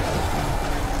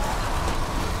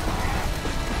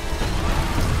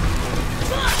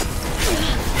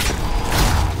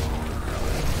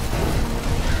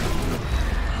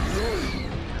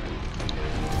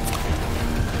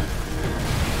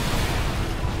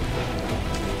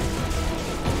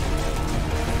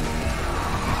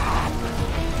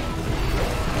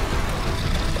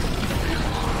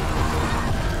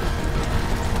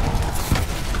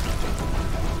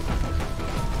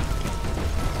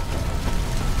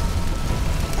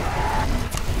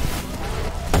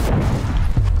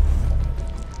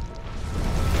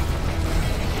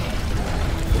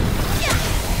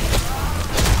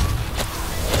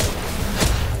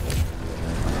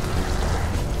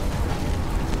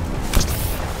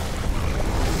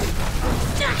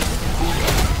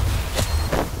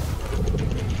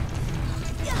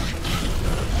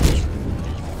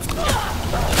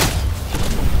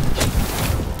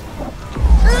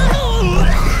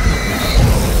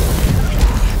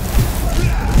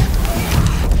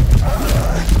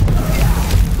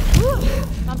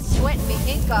 I'm sweating me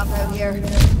ink off out here.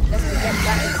 Let's get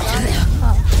back inside.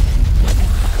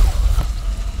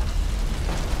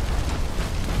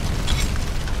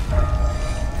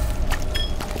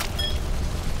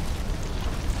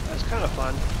 That's kind of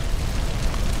fun.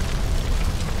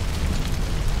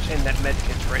 Shame that med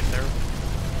kit's right there.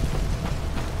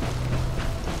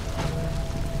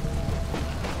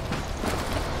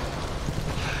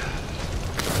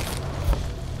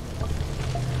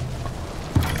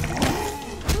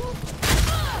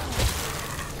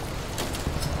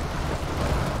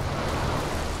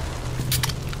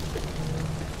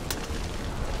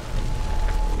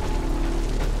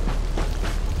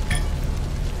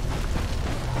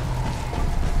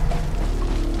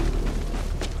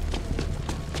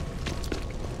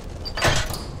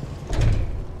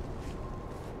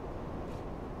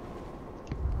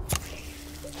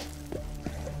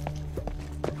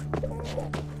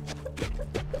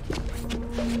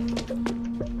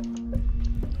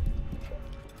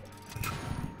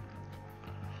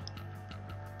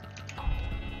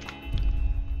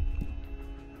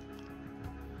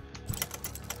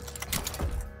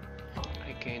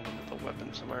 I gained another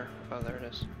weapon somewhere. Oh, there it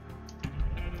is.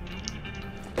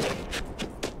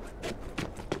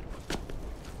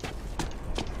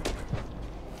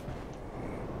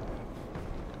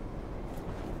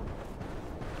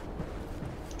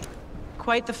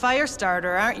 Quite the fire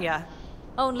starter, aren't ya?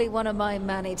 Only one of my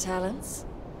many talents.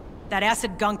 That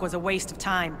acid gunk was a waste of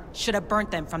time. Should have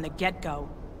burnt them from the get-go.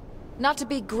 Not to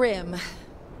be grim,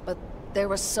 but there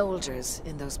were soldiers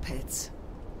in those pits.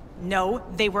 No,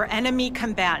 they were enemy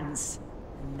combatants.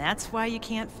 And that's why you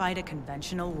can't fight a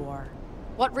conventional war.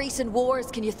 What recent wars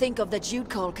can you think of that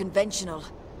you'd call conventional?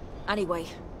 Anyway,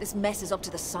 this mess is up to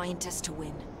the scientists to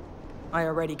win. I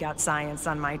already got science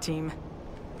on my team.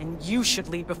 And you should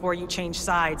leave before you change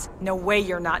sides. No way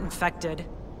you're not infected.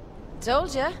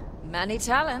 Told ya, many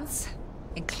talents,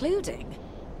 including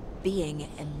being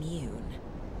immune.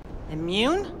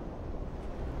 Immune?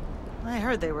 I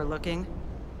heard they were looking.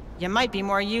 You might be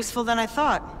more useful than I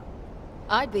thought.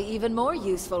 I'd be even more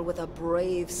useful with a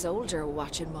brave soldier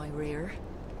watching my rear.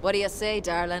 What do you say,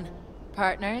 darling?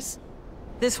 Partners?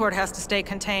 This horde has to stay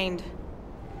contained.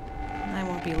 I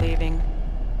won't be leaving.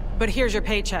 But here's your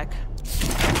paycheck.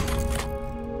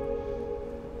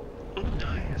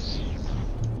 Nice.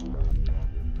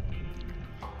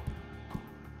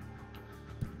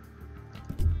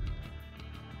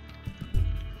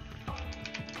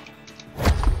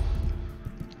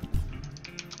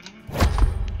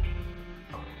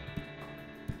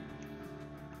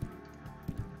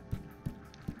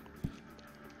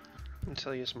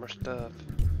 Sell you some more stuff.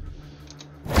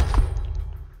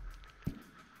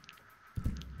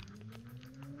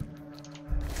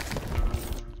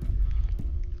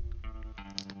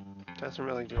 Doesn't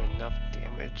really do enough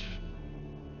damage.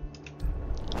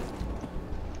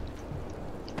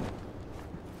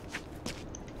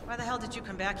 Why the hell did you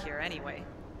come back here anyway?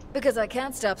 Because I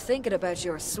can't stop thinking about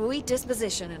your sweet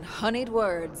disposition and honeyed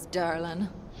words, darling.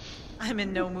 I'm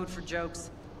in no mood for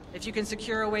jokes. If you can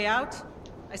secure a way out,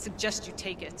 I suggest you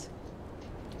take it.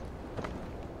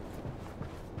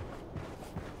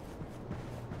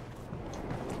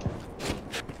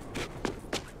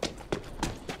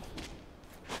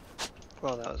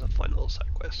 Well, that was a fun little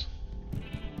side quest.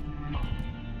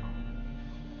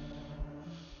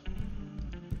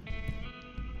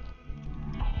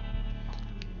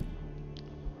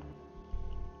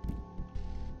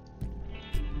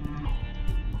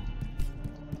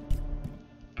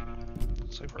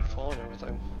 Looks like we're following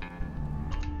everything.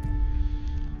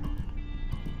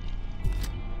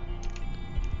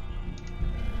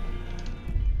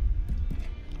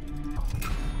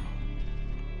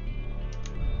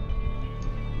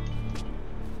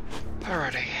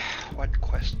 Alrighty, what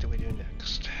quest do we do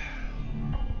next?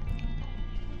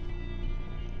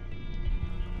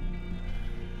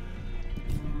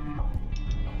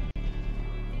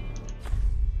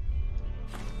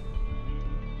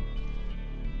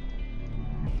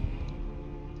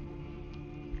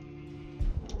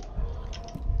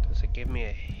 Does it give me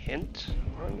a hint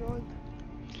where I'm going?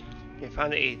 You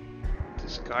found a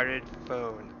discarded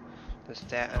phone. The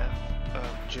staff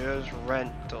of Joe's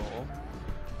rental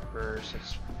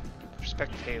versus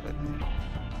Spectator.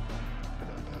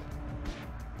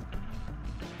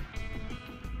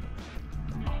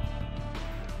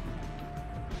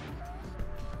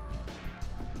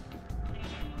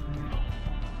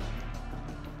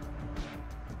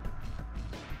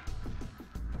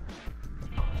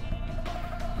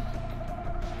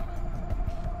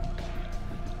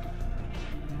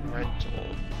 Rental.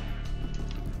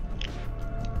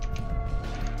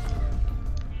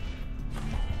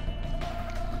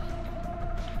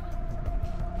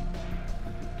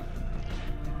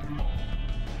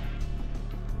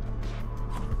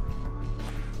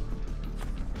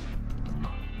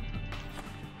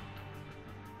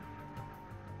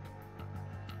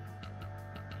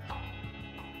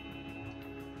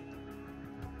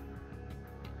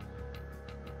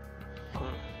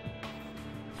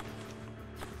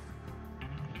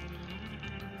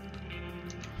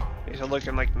 These are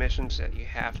looking like missions that you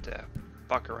have to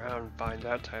fuck around and find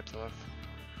out type stuff.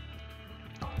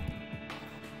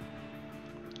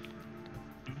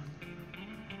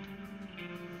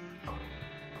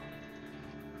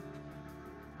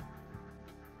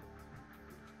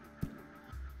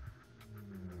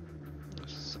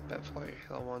 This is a Beverly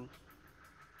Hill one.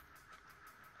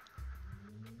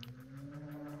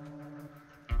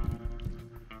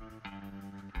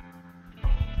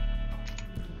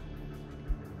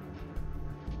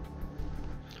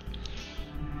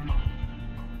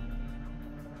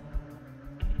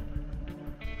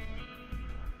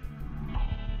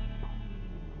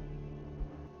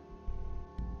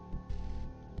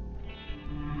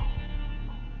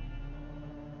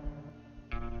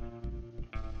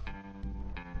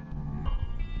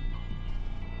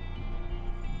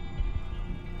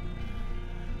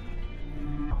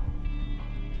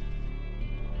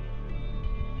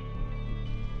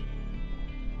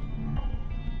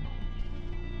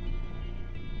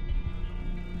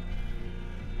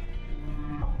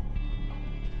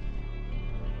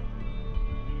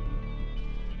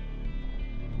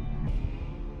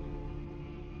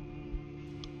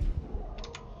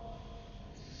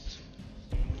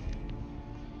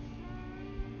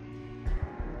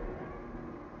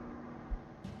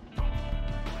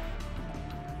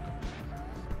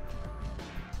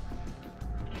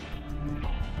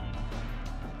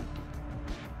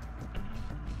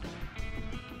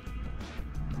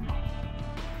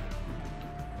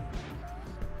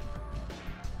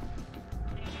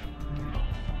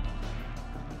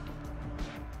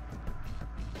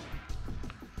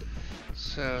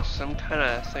 So, some kind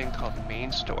of thing called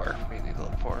main store we need to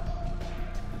look for.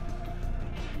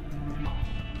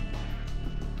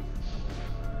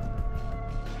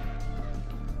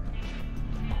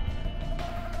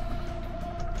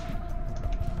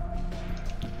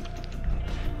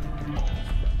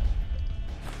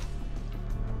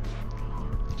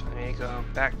 So I need to go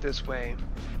back this way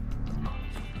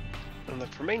and look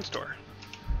for main store.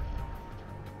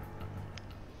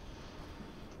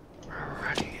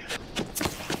 Alrighty.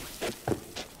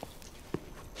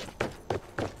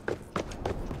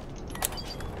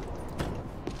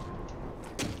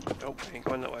 Nope, ain't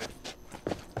going that way.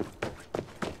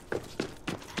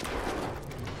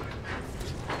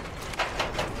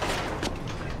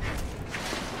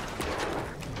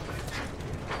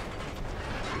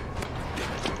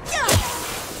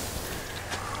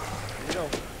 There you go.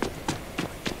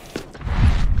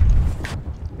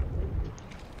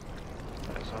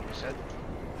 As zombie said.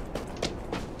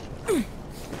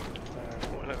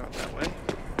 Going out that way.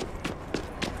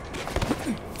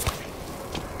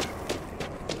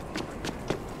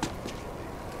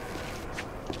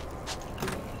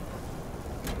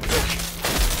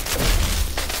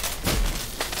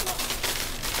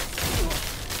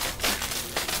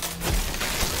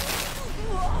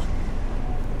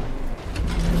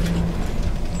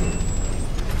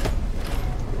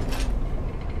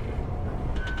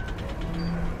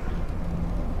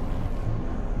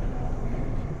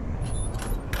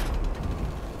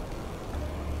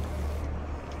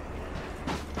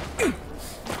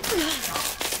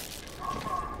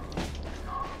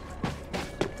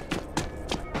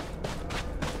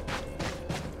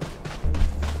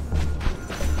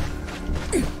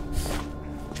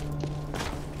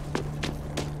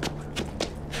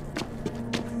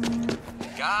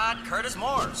 Got Curtis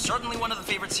Moore, certainly one of the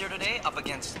favorites here today, up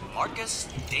against Marcus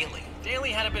Daly. Daly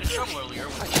had a bit of trouble earlier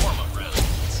with the warm-up round.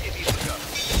 Let's see if he's recovered.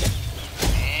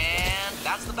 And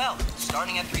that's the bell,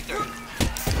 starting at 3:30.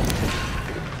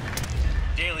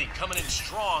 Daly coming in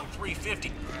strong,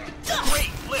 350. Great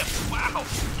flip, wow.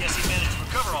 Guess he managed to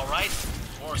recover all right.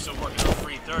 Moore still working on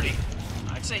 330.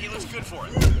 I'd say he looks good for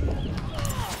it.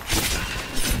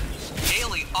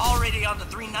 Daly already on to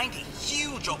 390,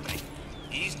 huge opening.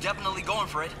 He's definitely going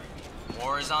for it.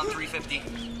 Moore is on 350.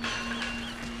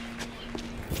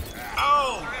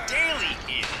 Oh, Daly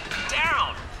is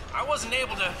down. I wasn't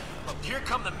able to, well, here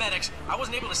come the medics. I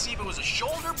wasn't able to see if it was a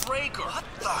shoulder break or... What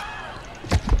the?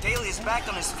 Daly is back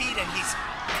on his feet and he's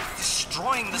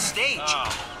destroying the stage.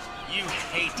 Oh, you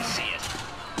hate to see it.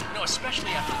 You know,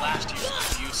 especially after last year's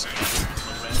abuse against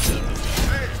Lorenzo.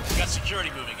 We got security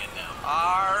moving in now.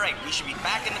 All right, we should be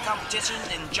back in the competition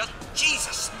in just...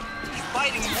 Jesus! He's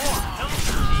biting more. No,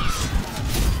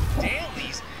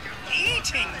 Daly's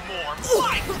eating more.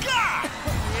 My God!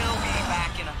 We'll be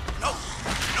back in a... No!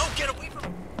 No, get away from me!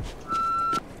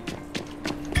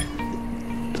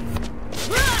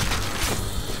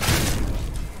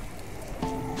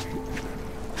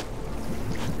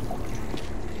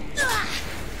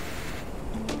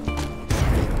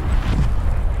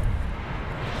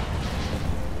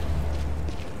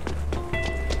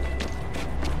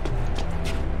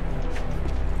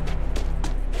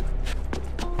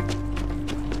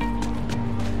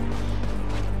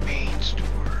 Main store.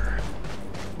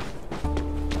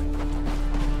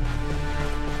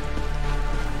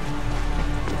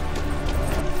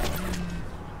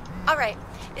 Alright,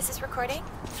 is this recording?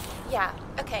 Yeah,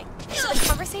 okay. So the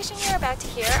conversation you're about to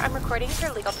hear, I'm recording for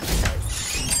legal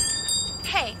purposes.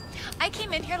 Hey, I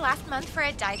came in here last month for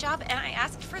a dye job and I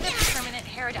asked for the permanent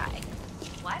hair dye.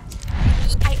 What?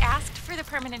 I asked for the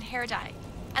permanent hair dye.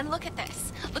 And look at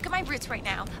this. Look at my roots right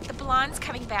now. The blonde's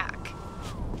coming back.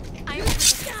 I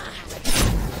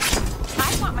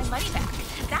want my money back.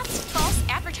 That's false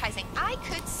advertising. I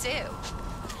could sue.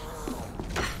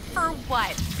 For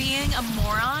what? Being a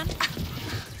moron?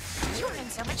 You are in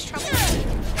so much trouble.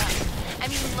 I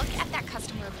mean, look at that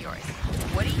customer of yours.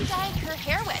 What are you dyeing her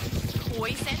hair with?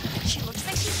 Poison? She looks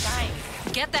like she's dying.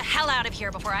 Get the hell out of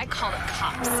here before I call the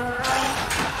cops.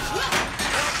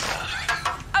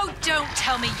 Oh, don't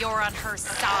tell me you're on her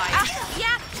side.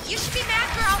 Yeah, you should be mad,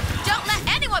 girl. Don't let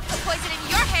anyone put poison in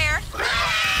your hair.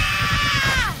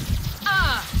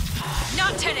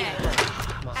 Not today.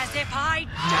 As if I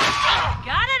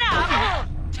got enough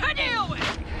to deal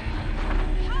with.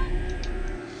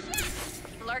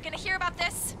 People are gonna hear about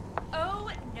this. Oh,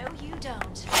 no you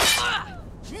don't.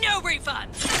 No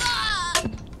refunds.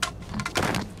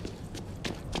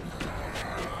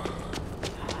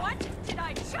 What did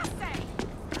I just say?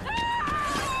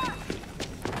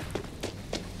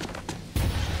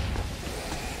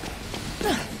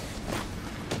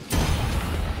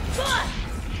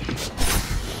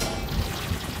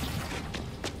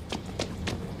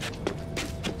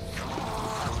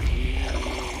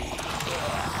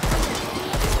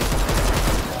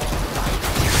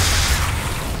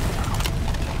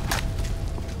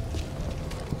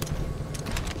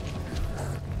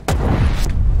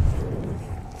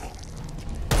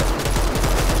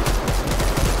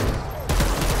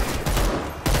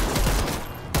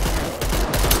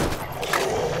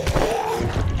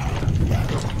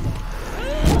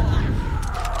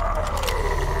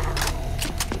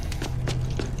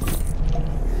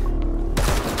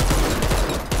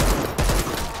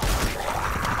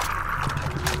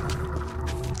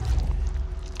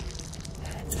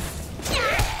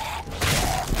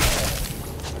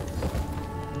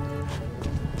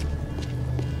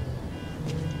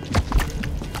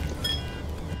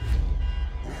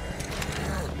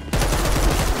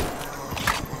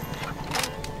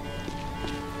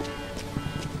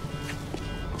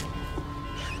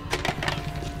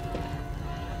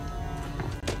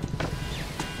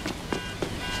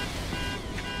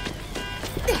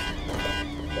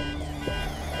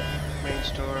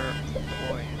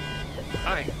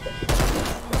 try.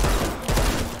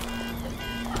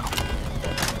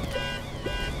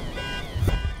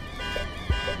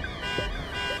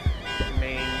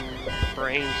 Main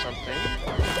brain something.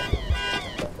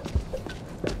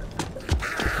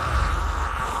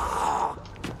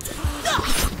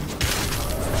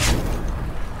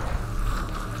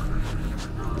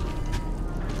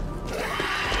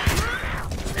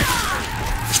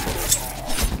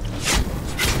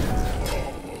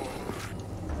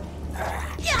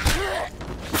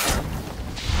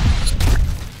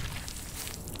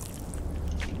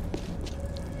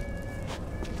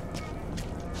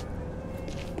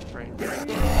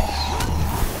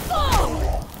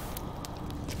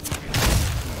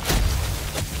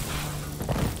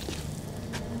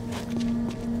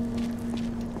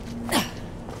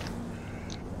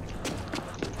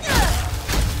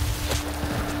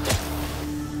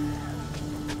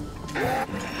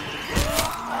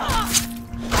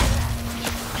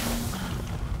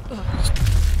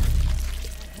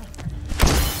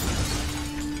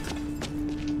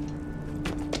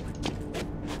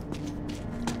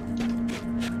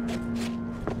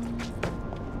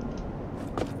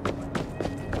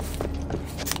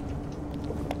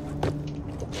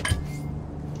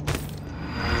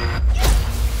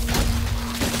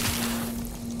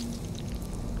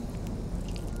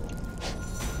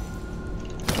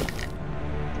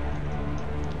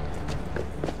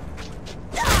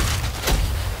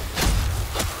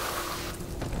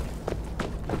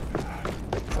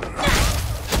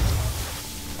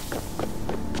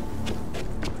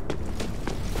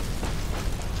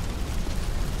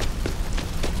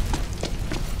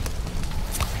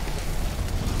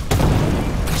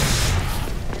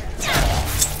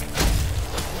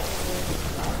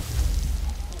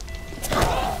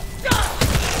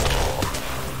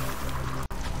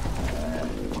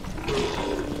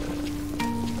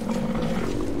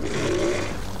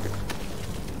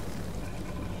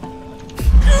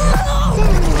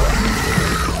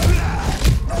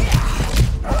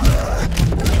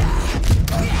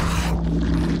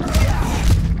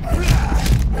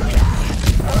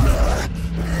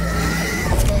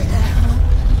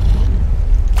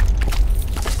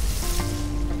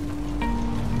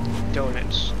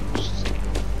 Donuts.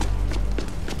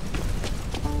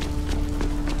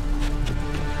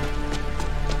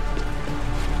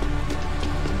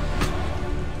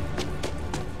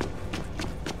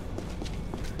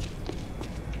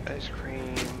 Ice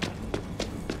cream.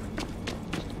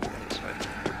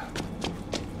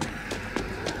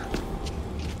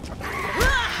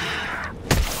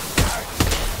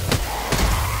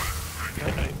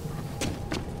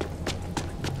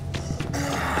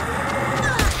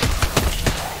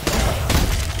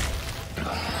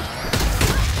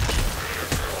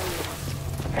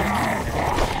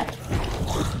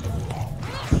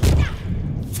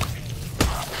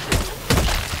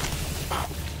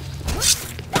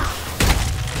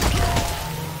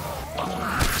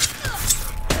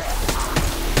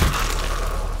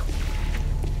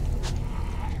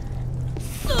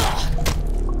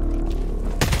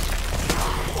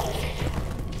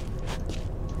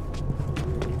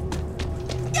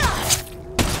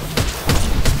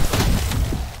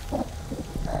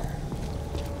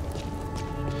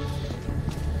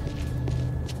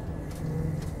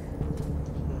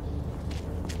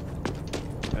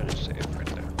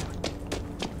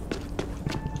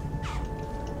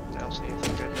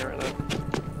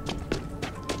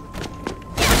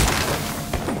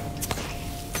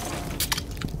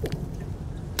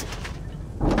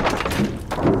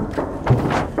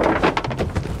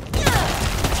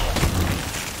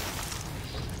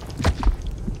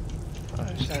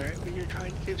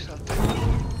 Do something.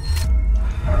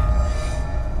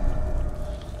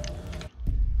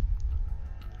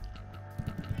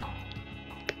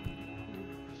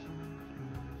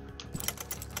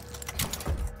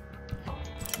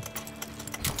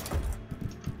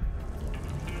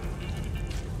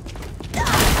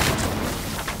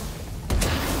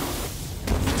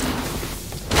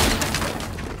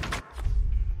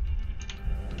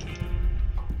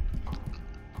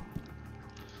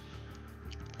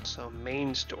 So,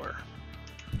 main store.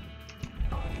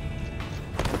 Oh,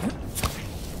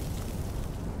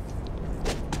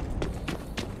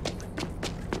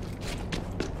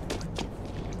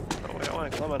 we don't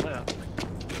want to climb on that.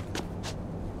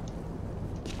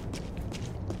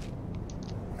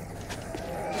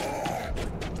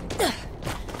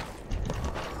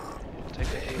 Take a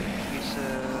piece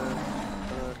of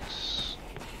books.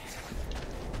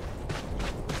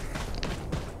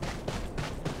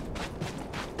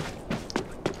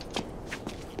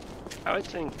 I would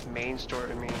think main store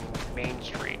to mean Main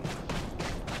Street.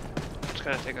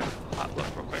 just gonna take a hot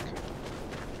look real quick.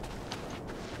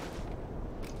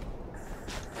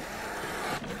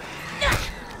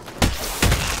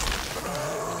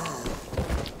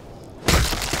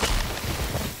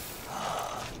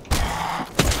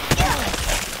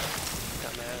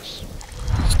 Dumbass.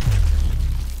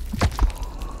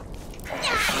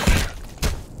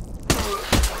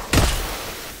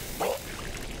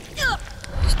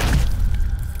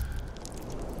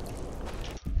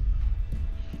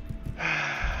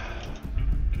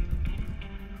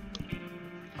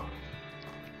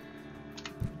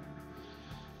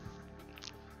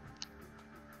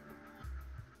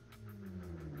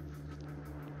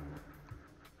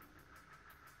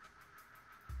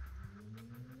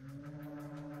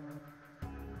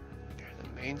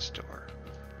 Main store.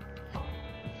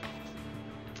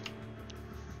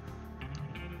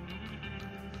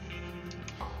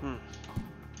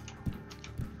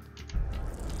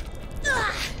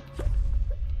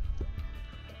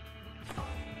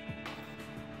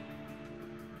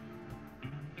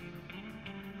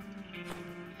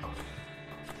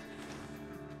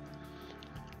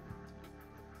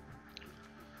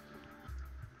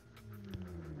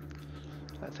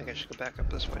 I think I should go back up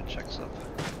this way and check stuff.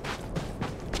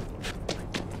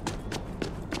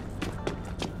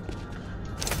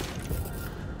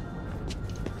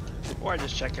 Or I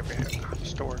just check every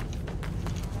store.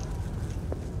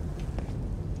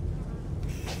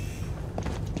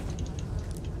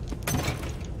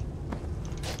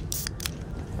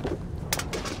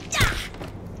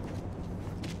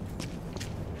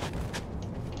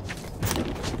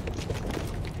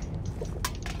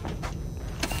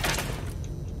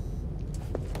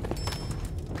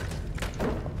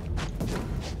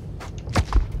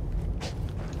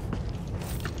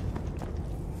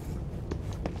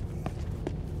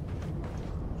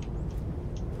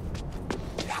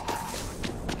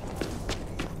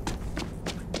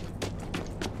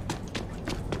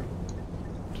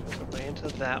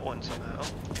 That one somehow.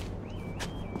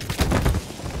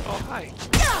 Oh, hi.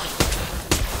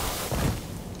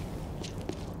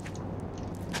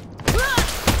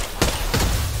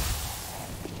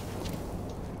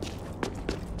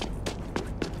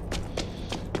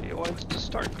 You wanted to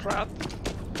start crap.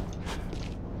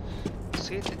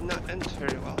 See, it did not end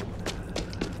very well.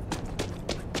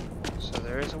 So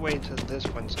there is a way to this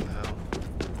one somehow.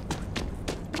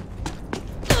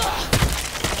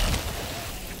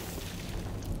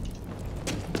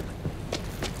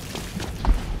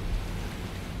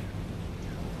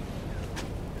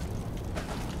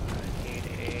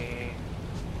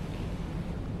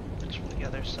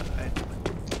 Side.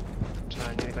 So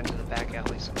I need to go into the back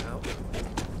alley somehow.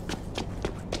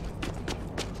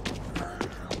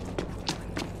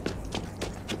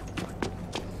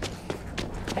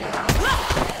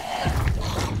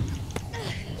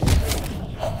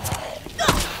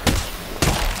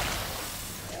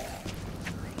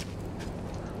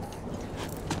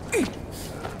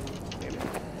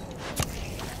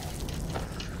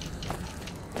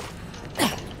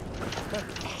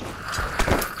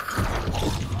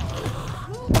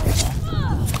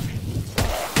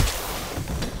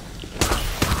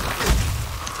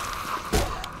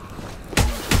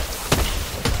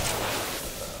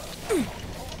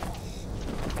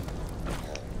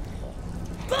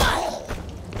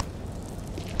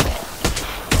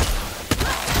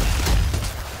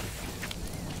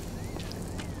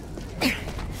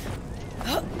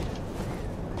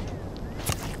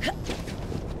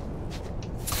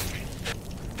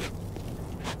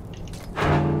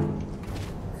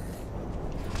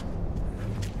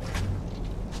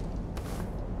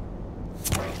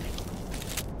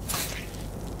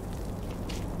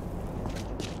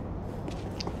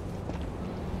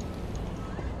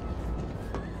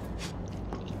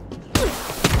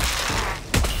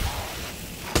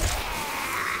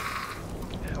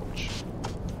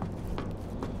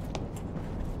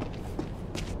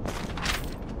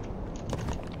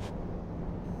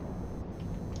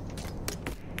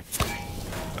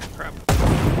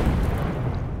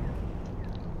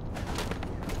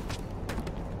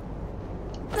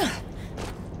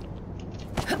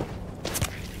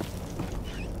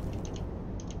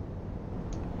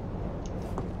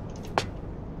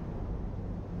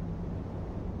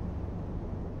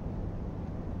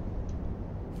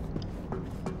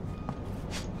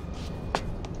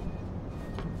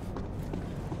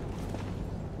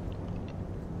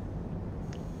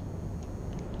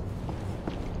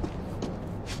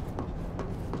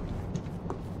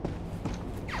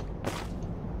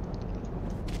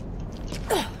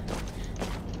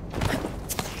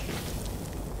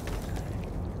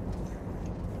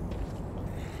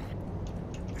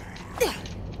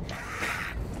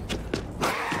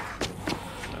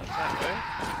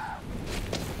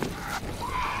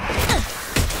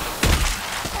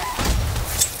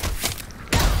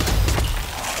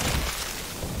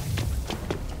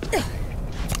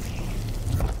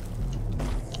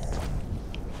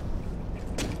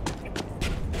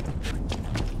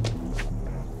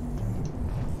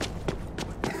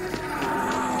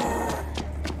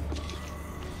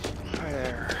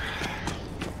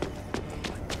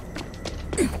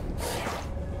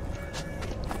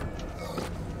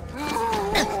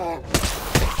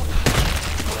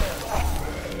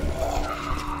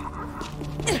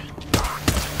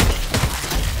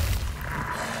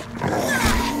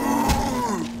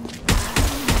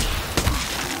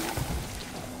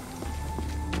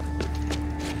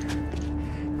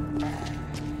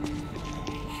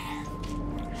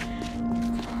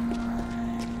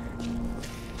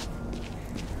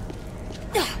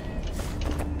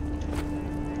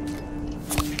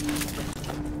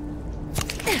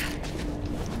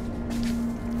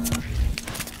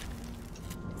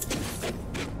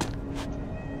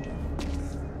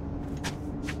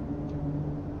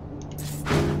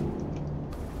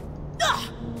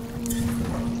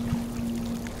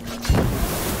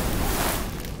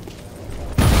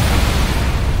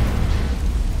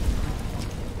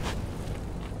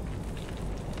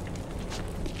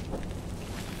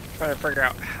 Trying to figure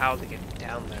out how to get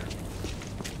down there.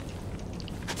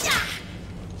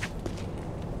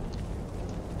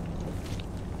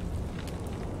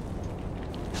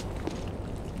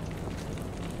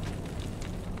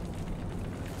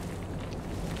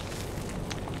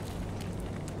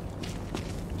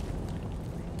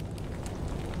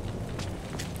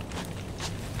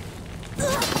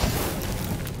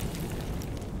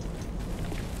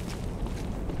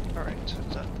 Alright, so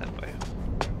it's not that way.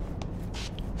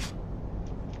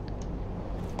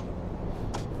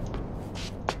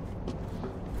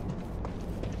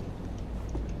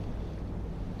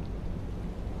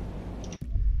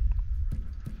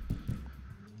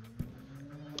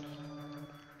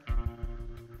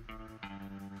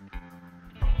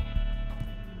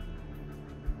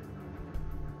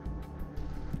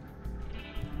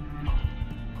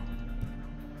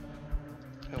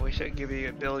 I wish I'd give you the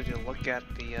ability to look at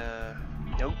the,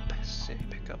 nope, city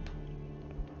pickup.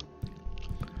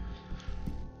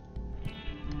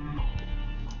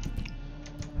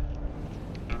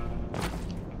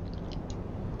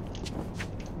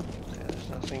 There's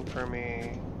nothing for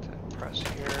me to press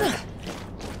here.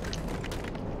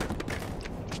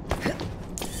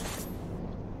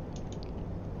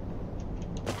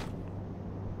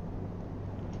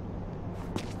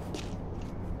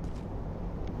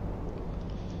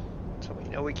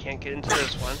 No, we can't get into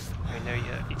this one. I know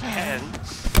you can.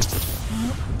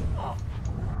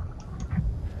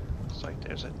 Looks like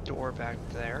there's a door back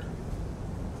there.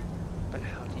 But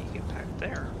how do you get back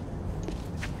there?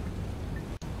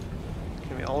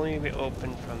 Can we only be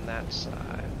open from that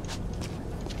side?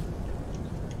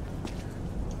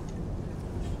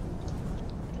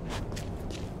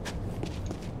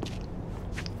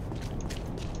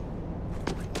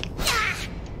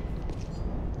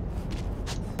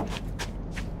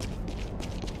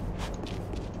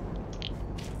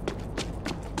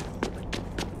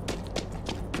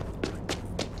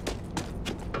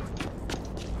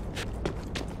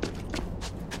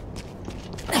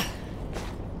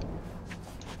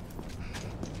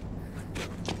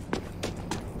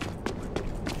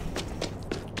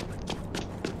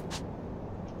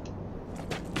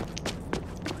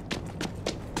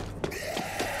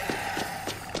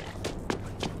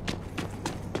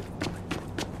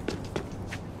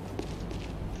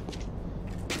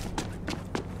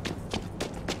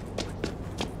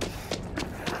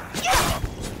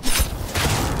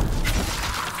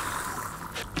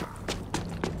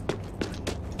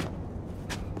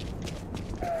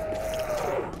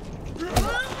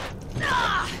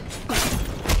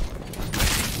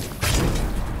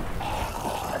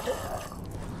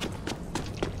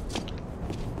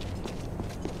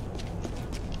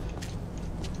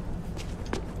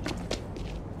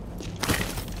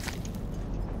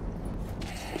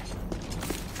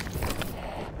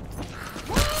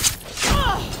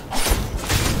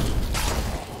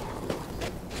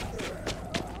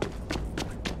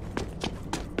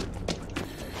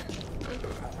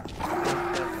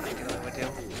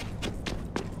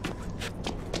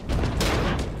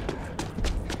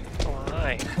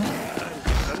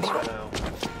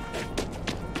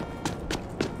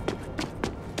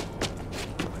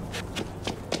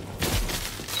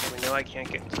 I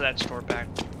can't get into that store back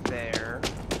there.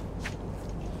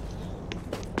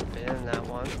 Been in that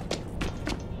one.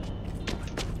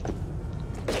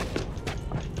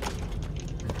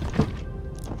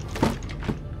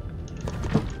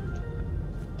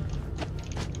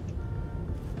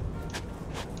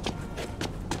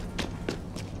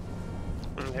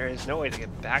 there's no way to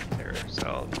get back there.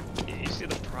 So you see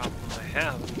the problem I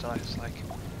have until I was like,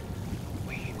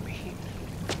 wait.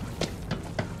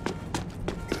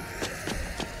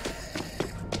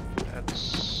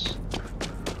 That's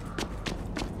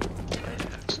an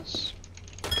axis.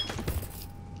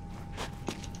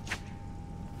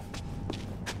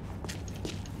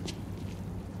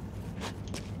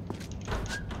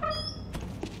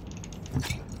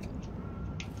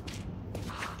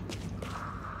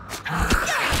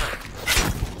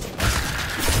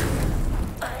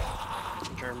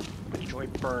 Enjoy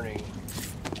burning.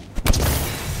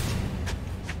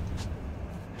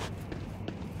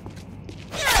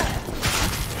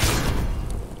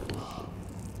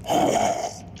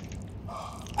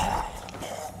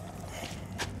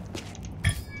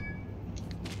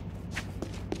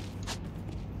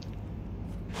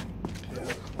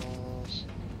 Vehicles.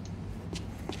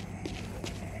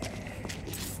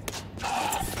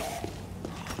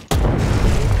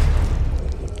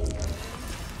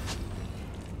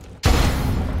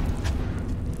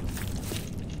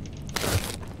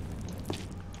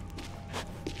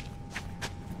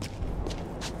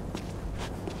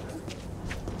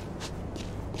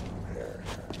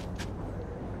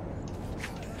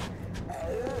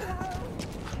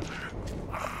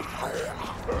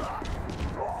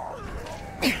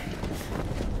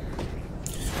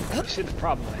 See the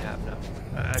problem I have now.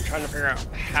 I'm trying to figure out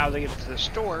how to get to the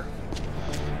store,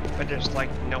 but there's like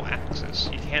no access.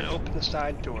 You can't open the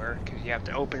side door because you have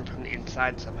to open from the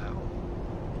inside somehow.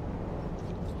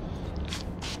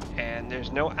 And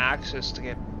there's no access to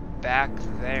get back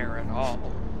there at all.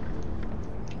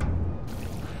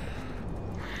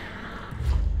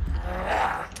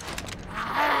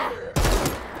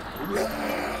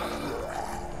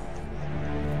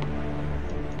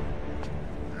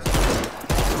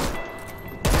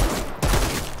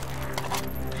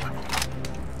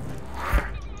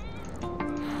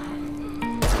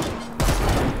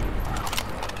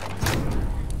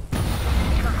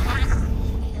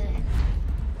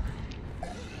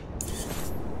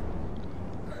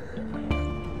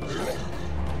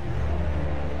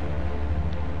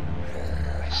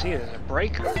 See, there's a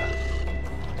breaker. Okay,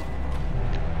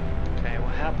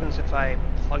 what happens if I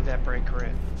plug that breaker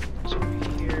in? So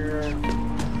here.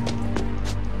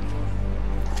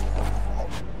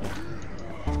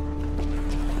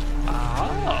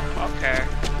 Oh, okay.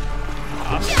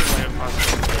 I'll see what I'm on.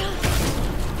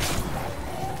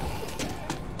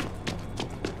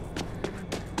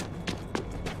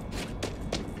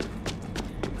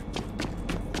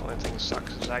 The only thing that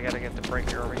sucks is I gotta get the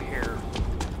breaker over here.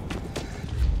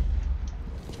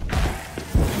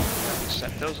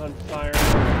 Set those on fire.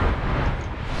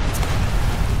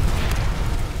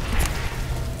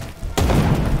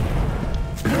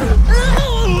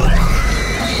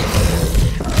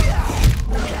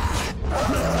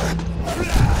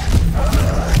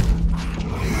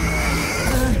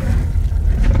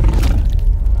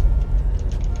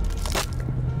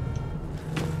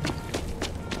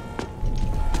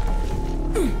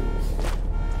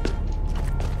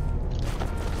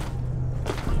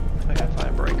 I gotta find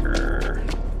a breaker.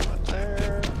 Not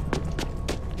there.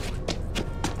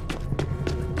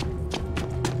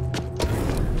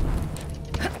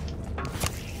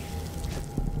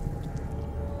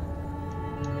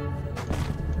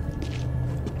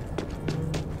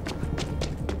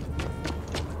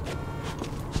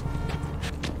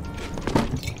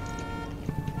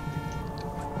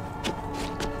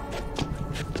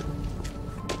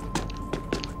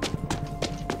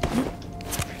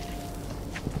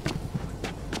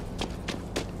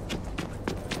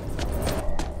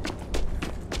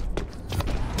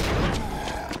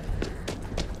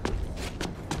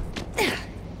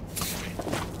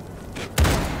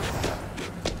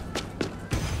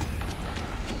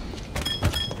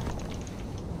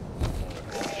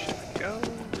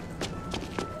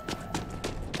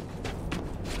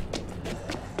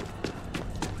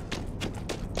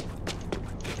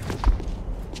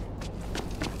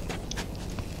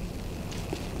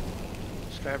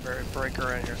 There's gotta be a breaker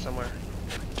around here somewhere.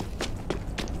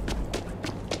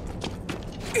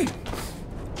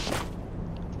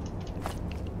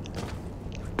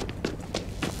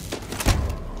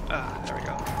 Ah, there we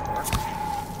go.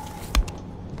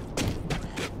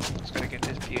 Just gotta get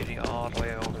this beauty all the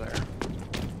way over there.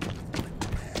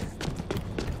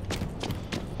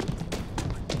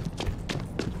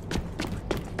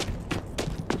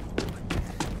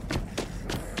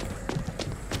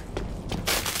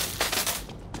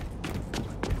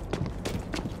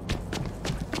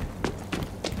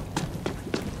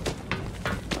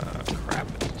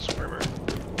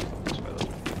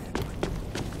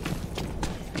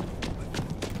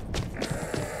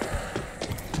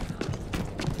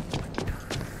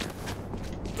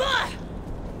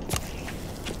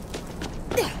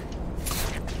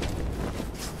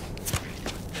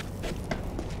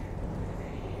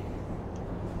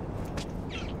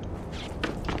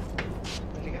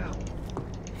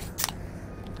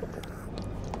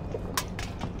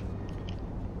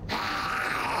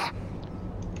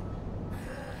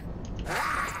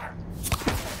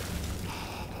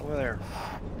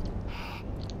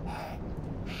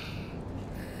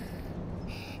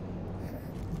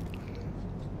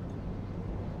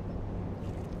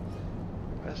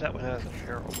 that one has a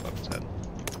Herald weapon?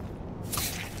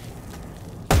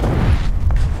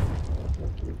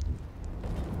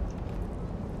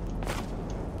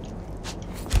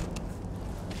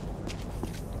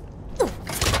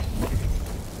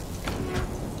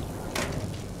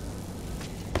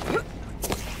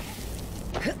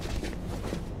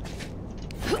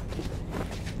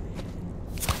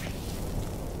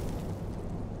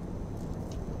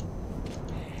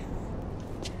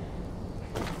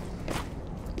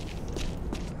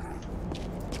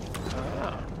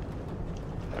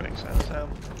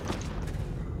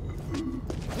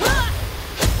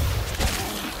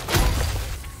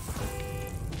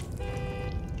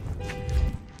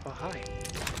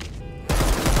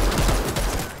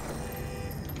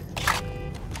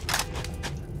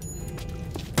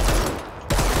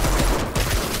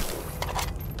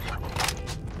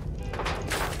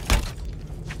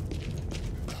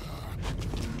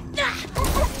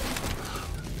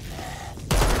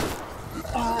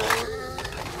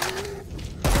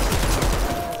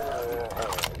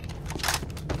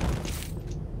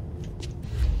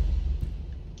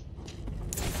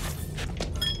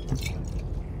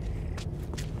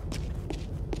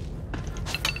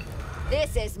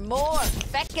 This is more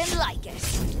feckin' like it.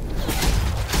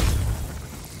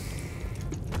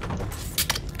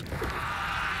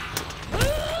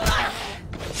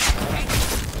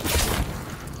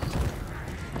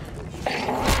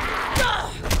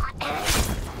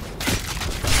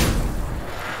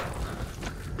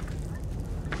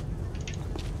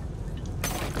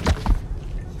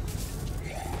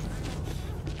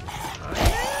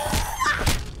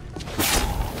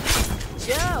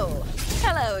 Joe.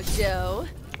 Hello, Joe.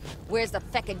 Where's the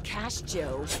feckin' cash,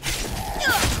 Joe?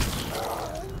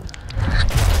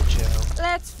 Joe.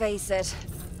 Let's face it.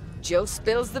 Joe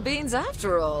spills the beans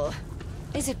after all.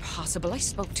 Is it possible I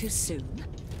spoke too soon?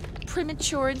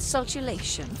 Premature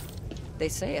insultation? They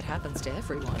say it happens to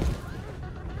everyone.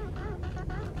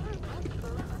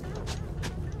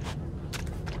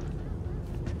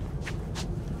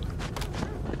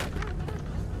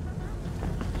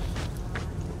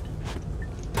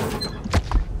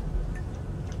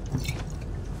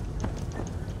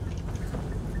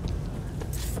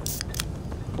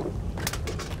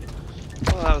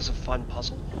 Well, that was a fun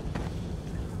puzzle.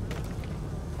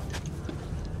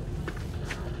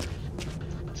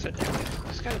 So,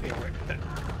 there's gotta be a way with it.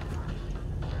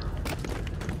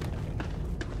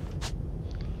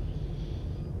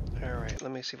 Alright,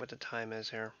 let me see what the time is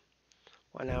here.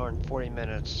 1 hour and 40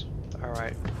 minutes.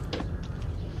 Alright.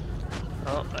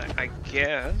 Well, I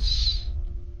guess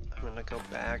I'm gonna go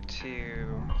back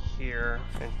to here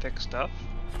and fix stuff.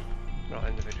 I'll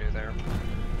end the video there.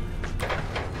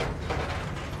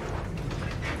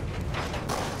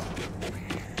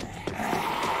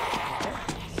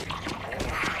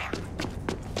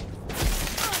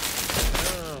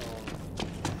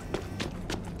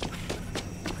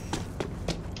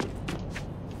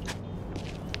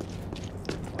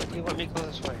 Why do you want me to go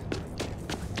this way?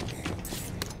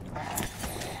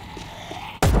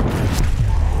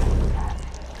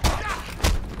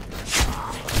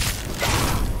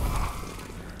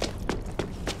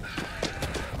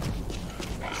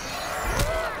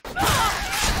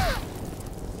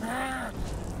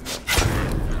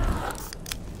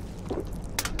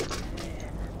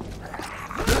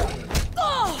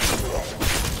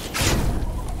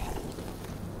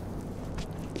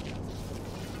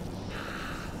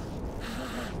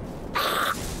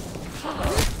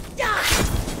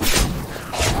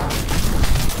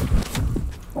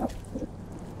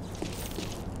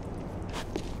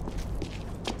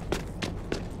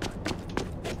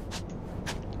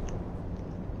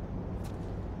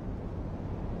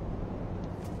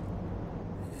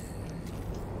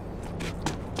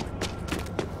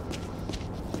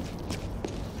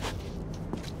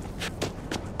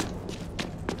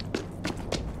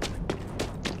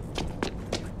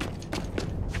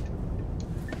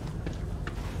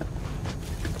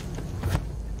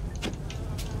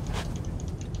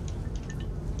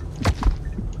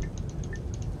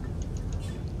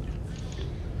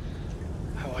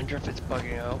 I wonder if it's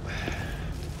bugging out.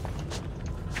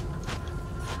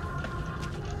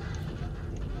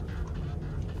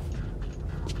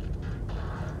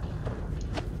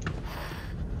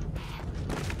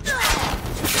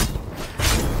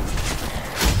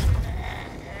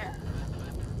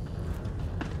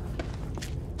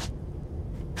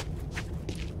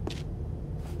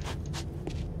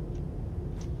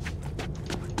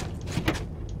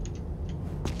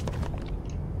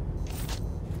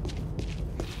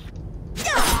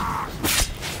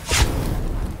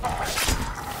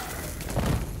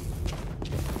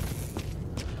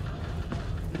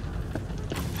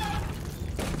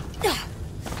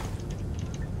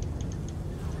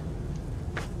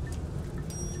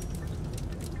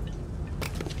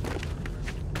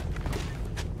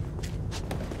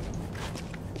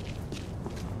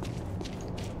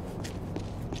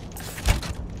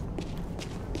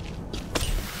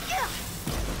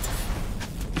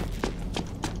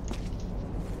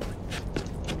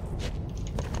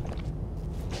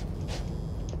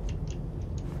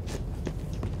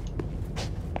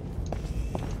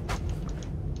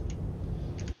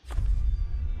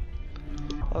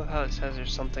 how it says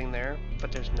there's something there,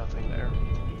 but there's nothing there.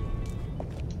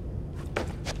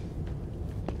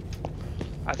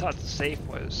 I thought the safe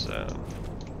was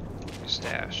your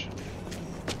stash.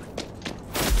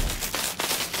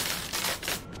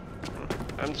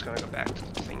 I'm just gonna go back to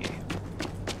the thingy.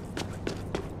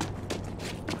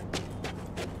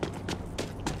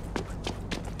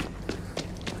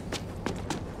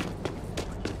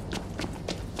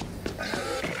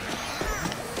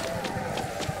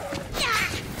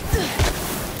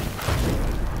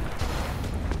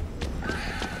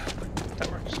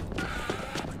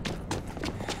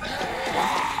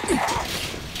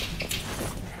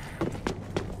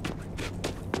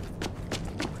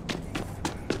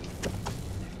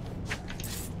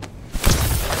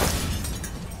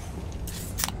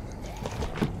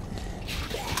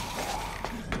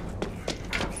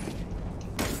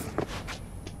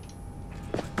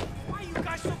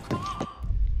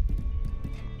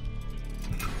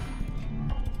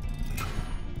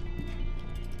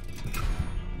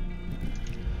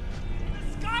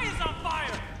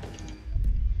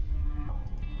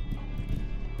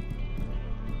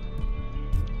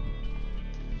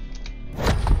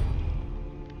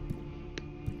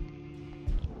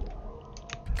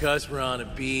 Because we're on a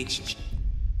beach.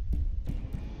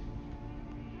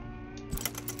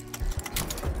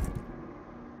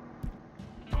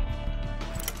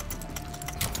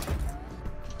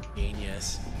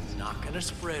 Genius. Not gonna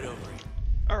spread over it.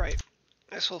 Alright,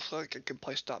 this will feel like a good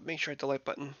place to stop. Make sure to hit the like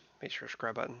button, make sure to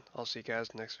subscribe button. I'll see you guys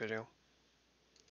in the next video.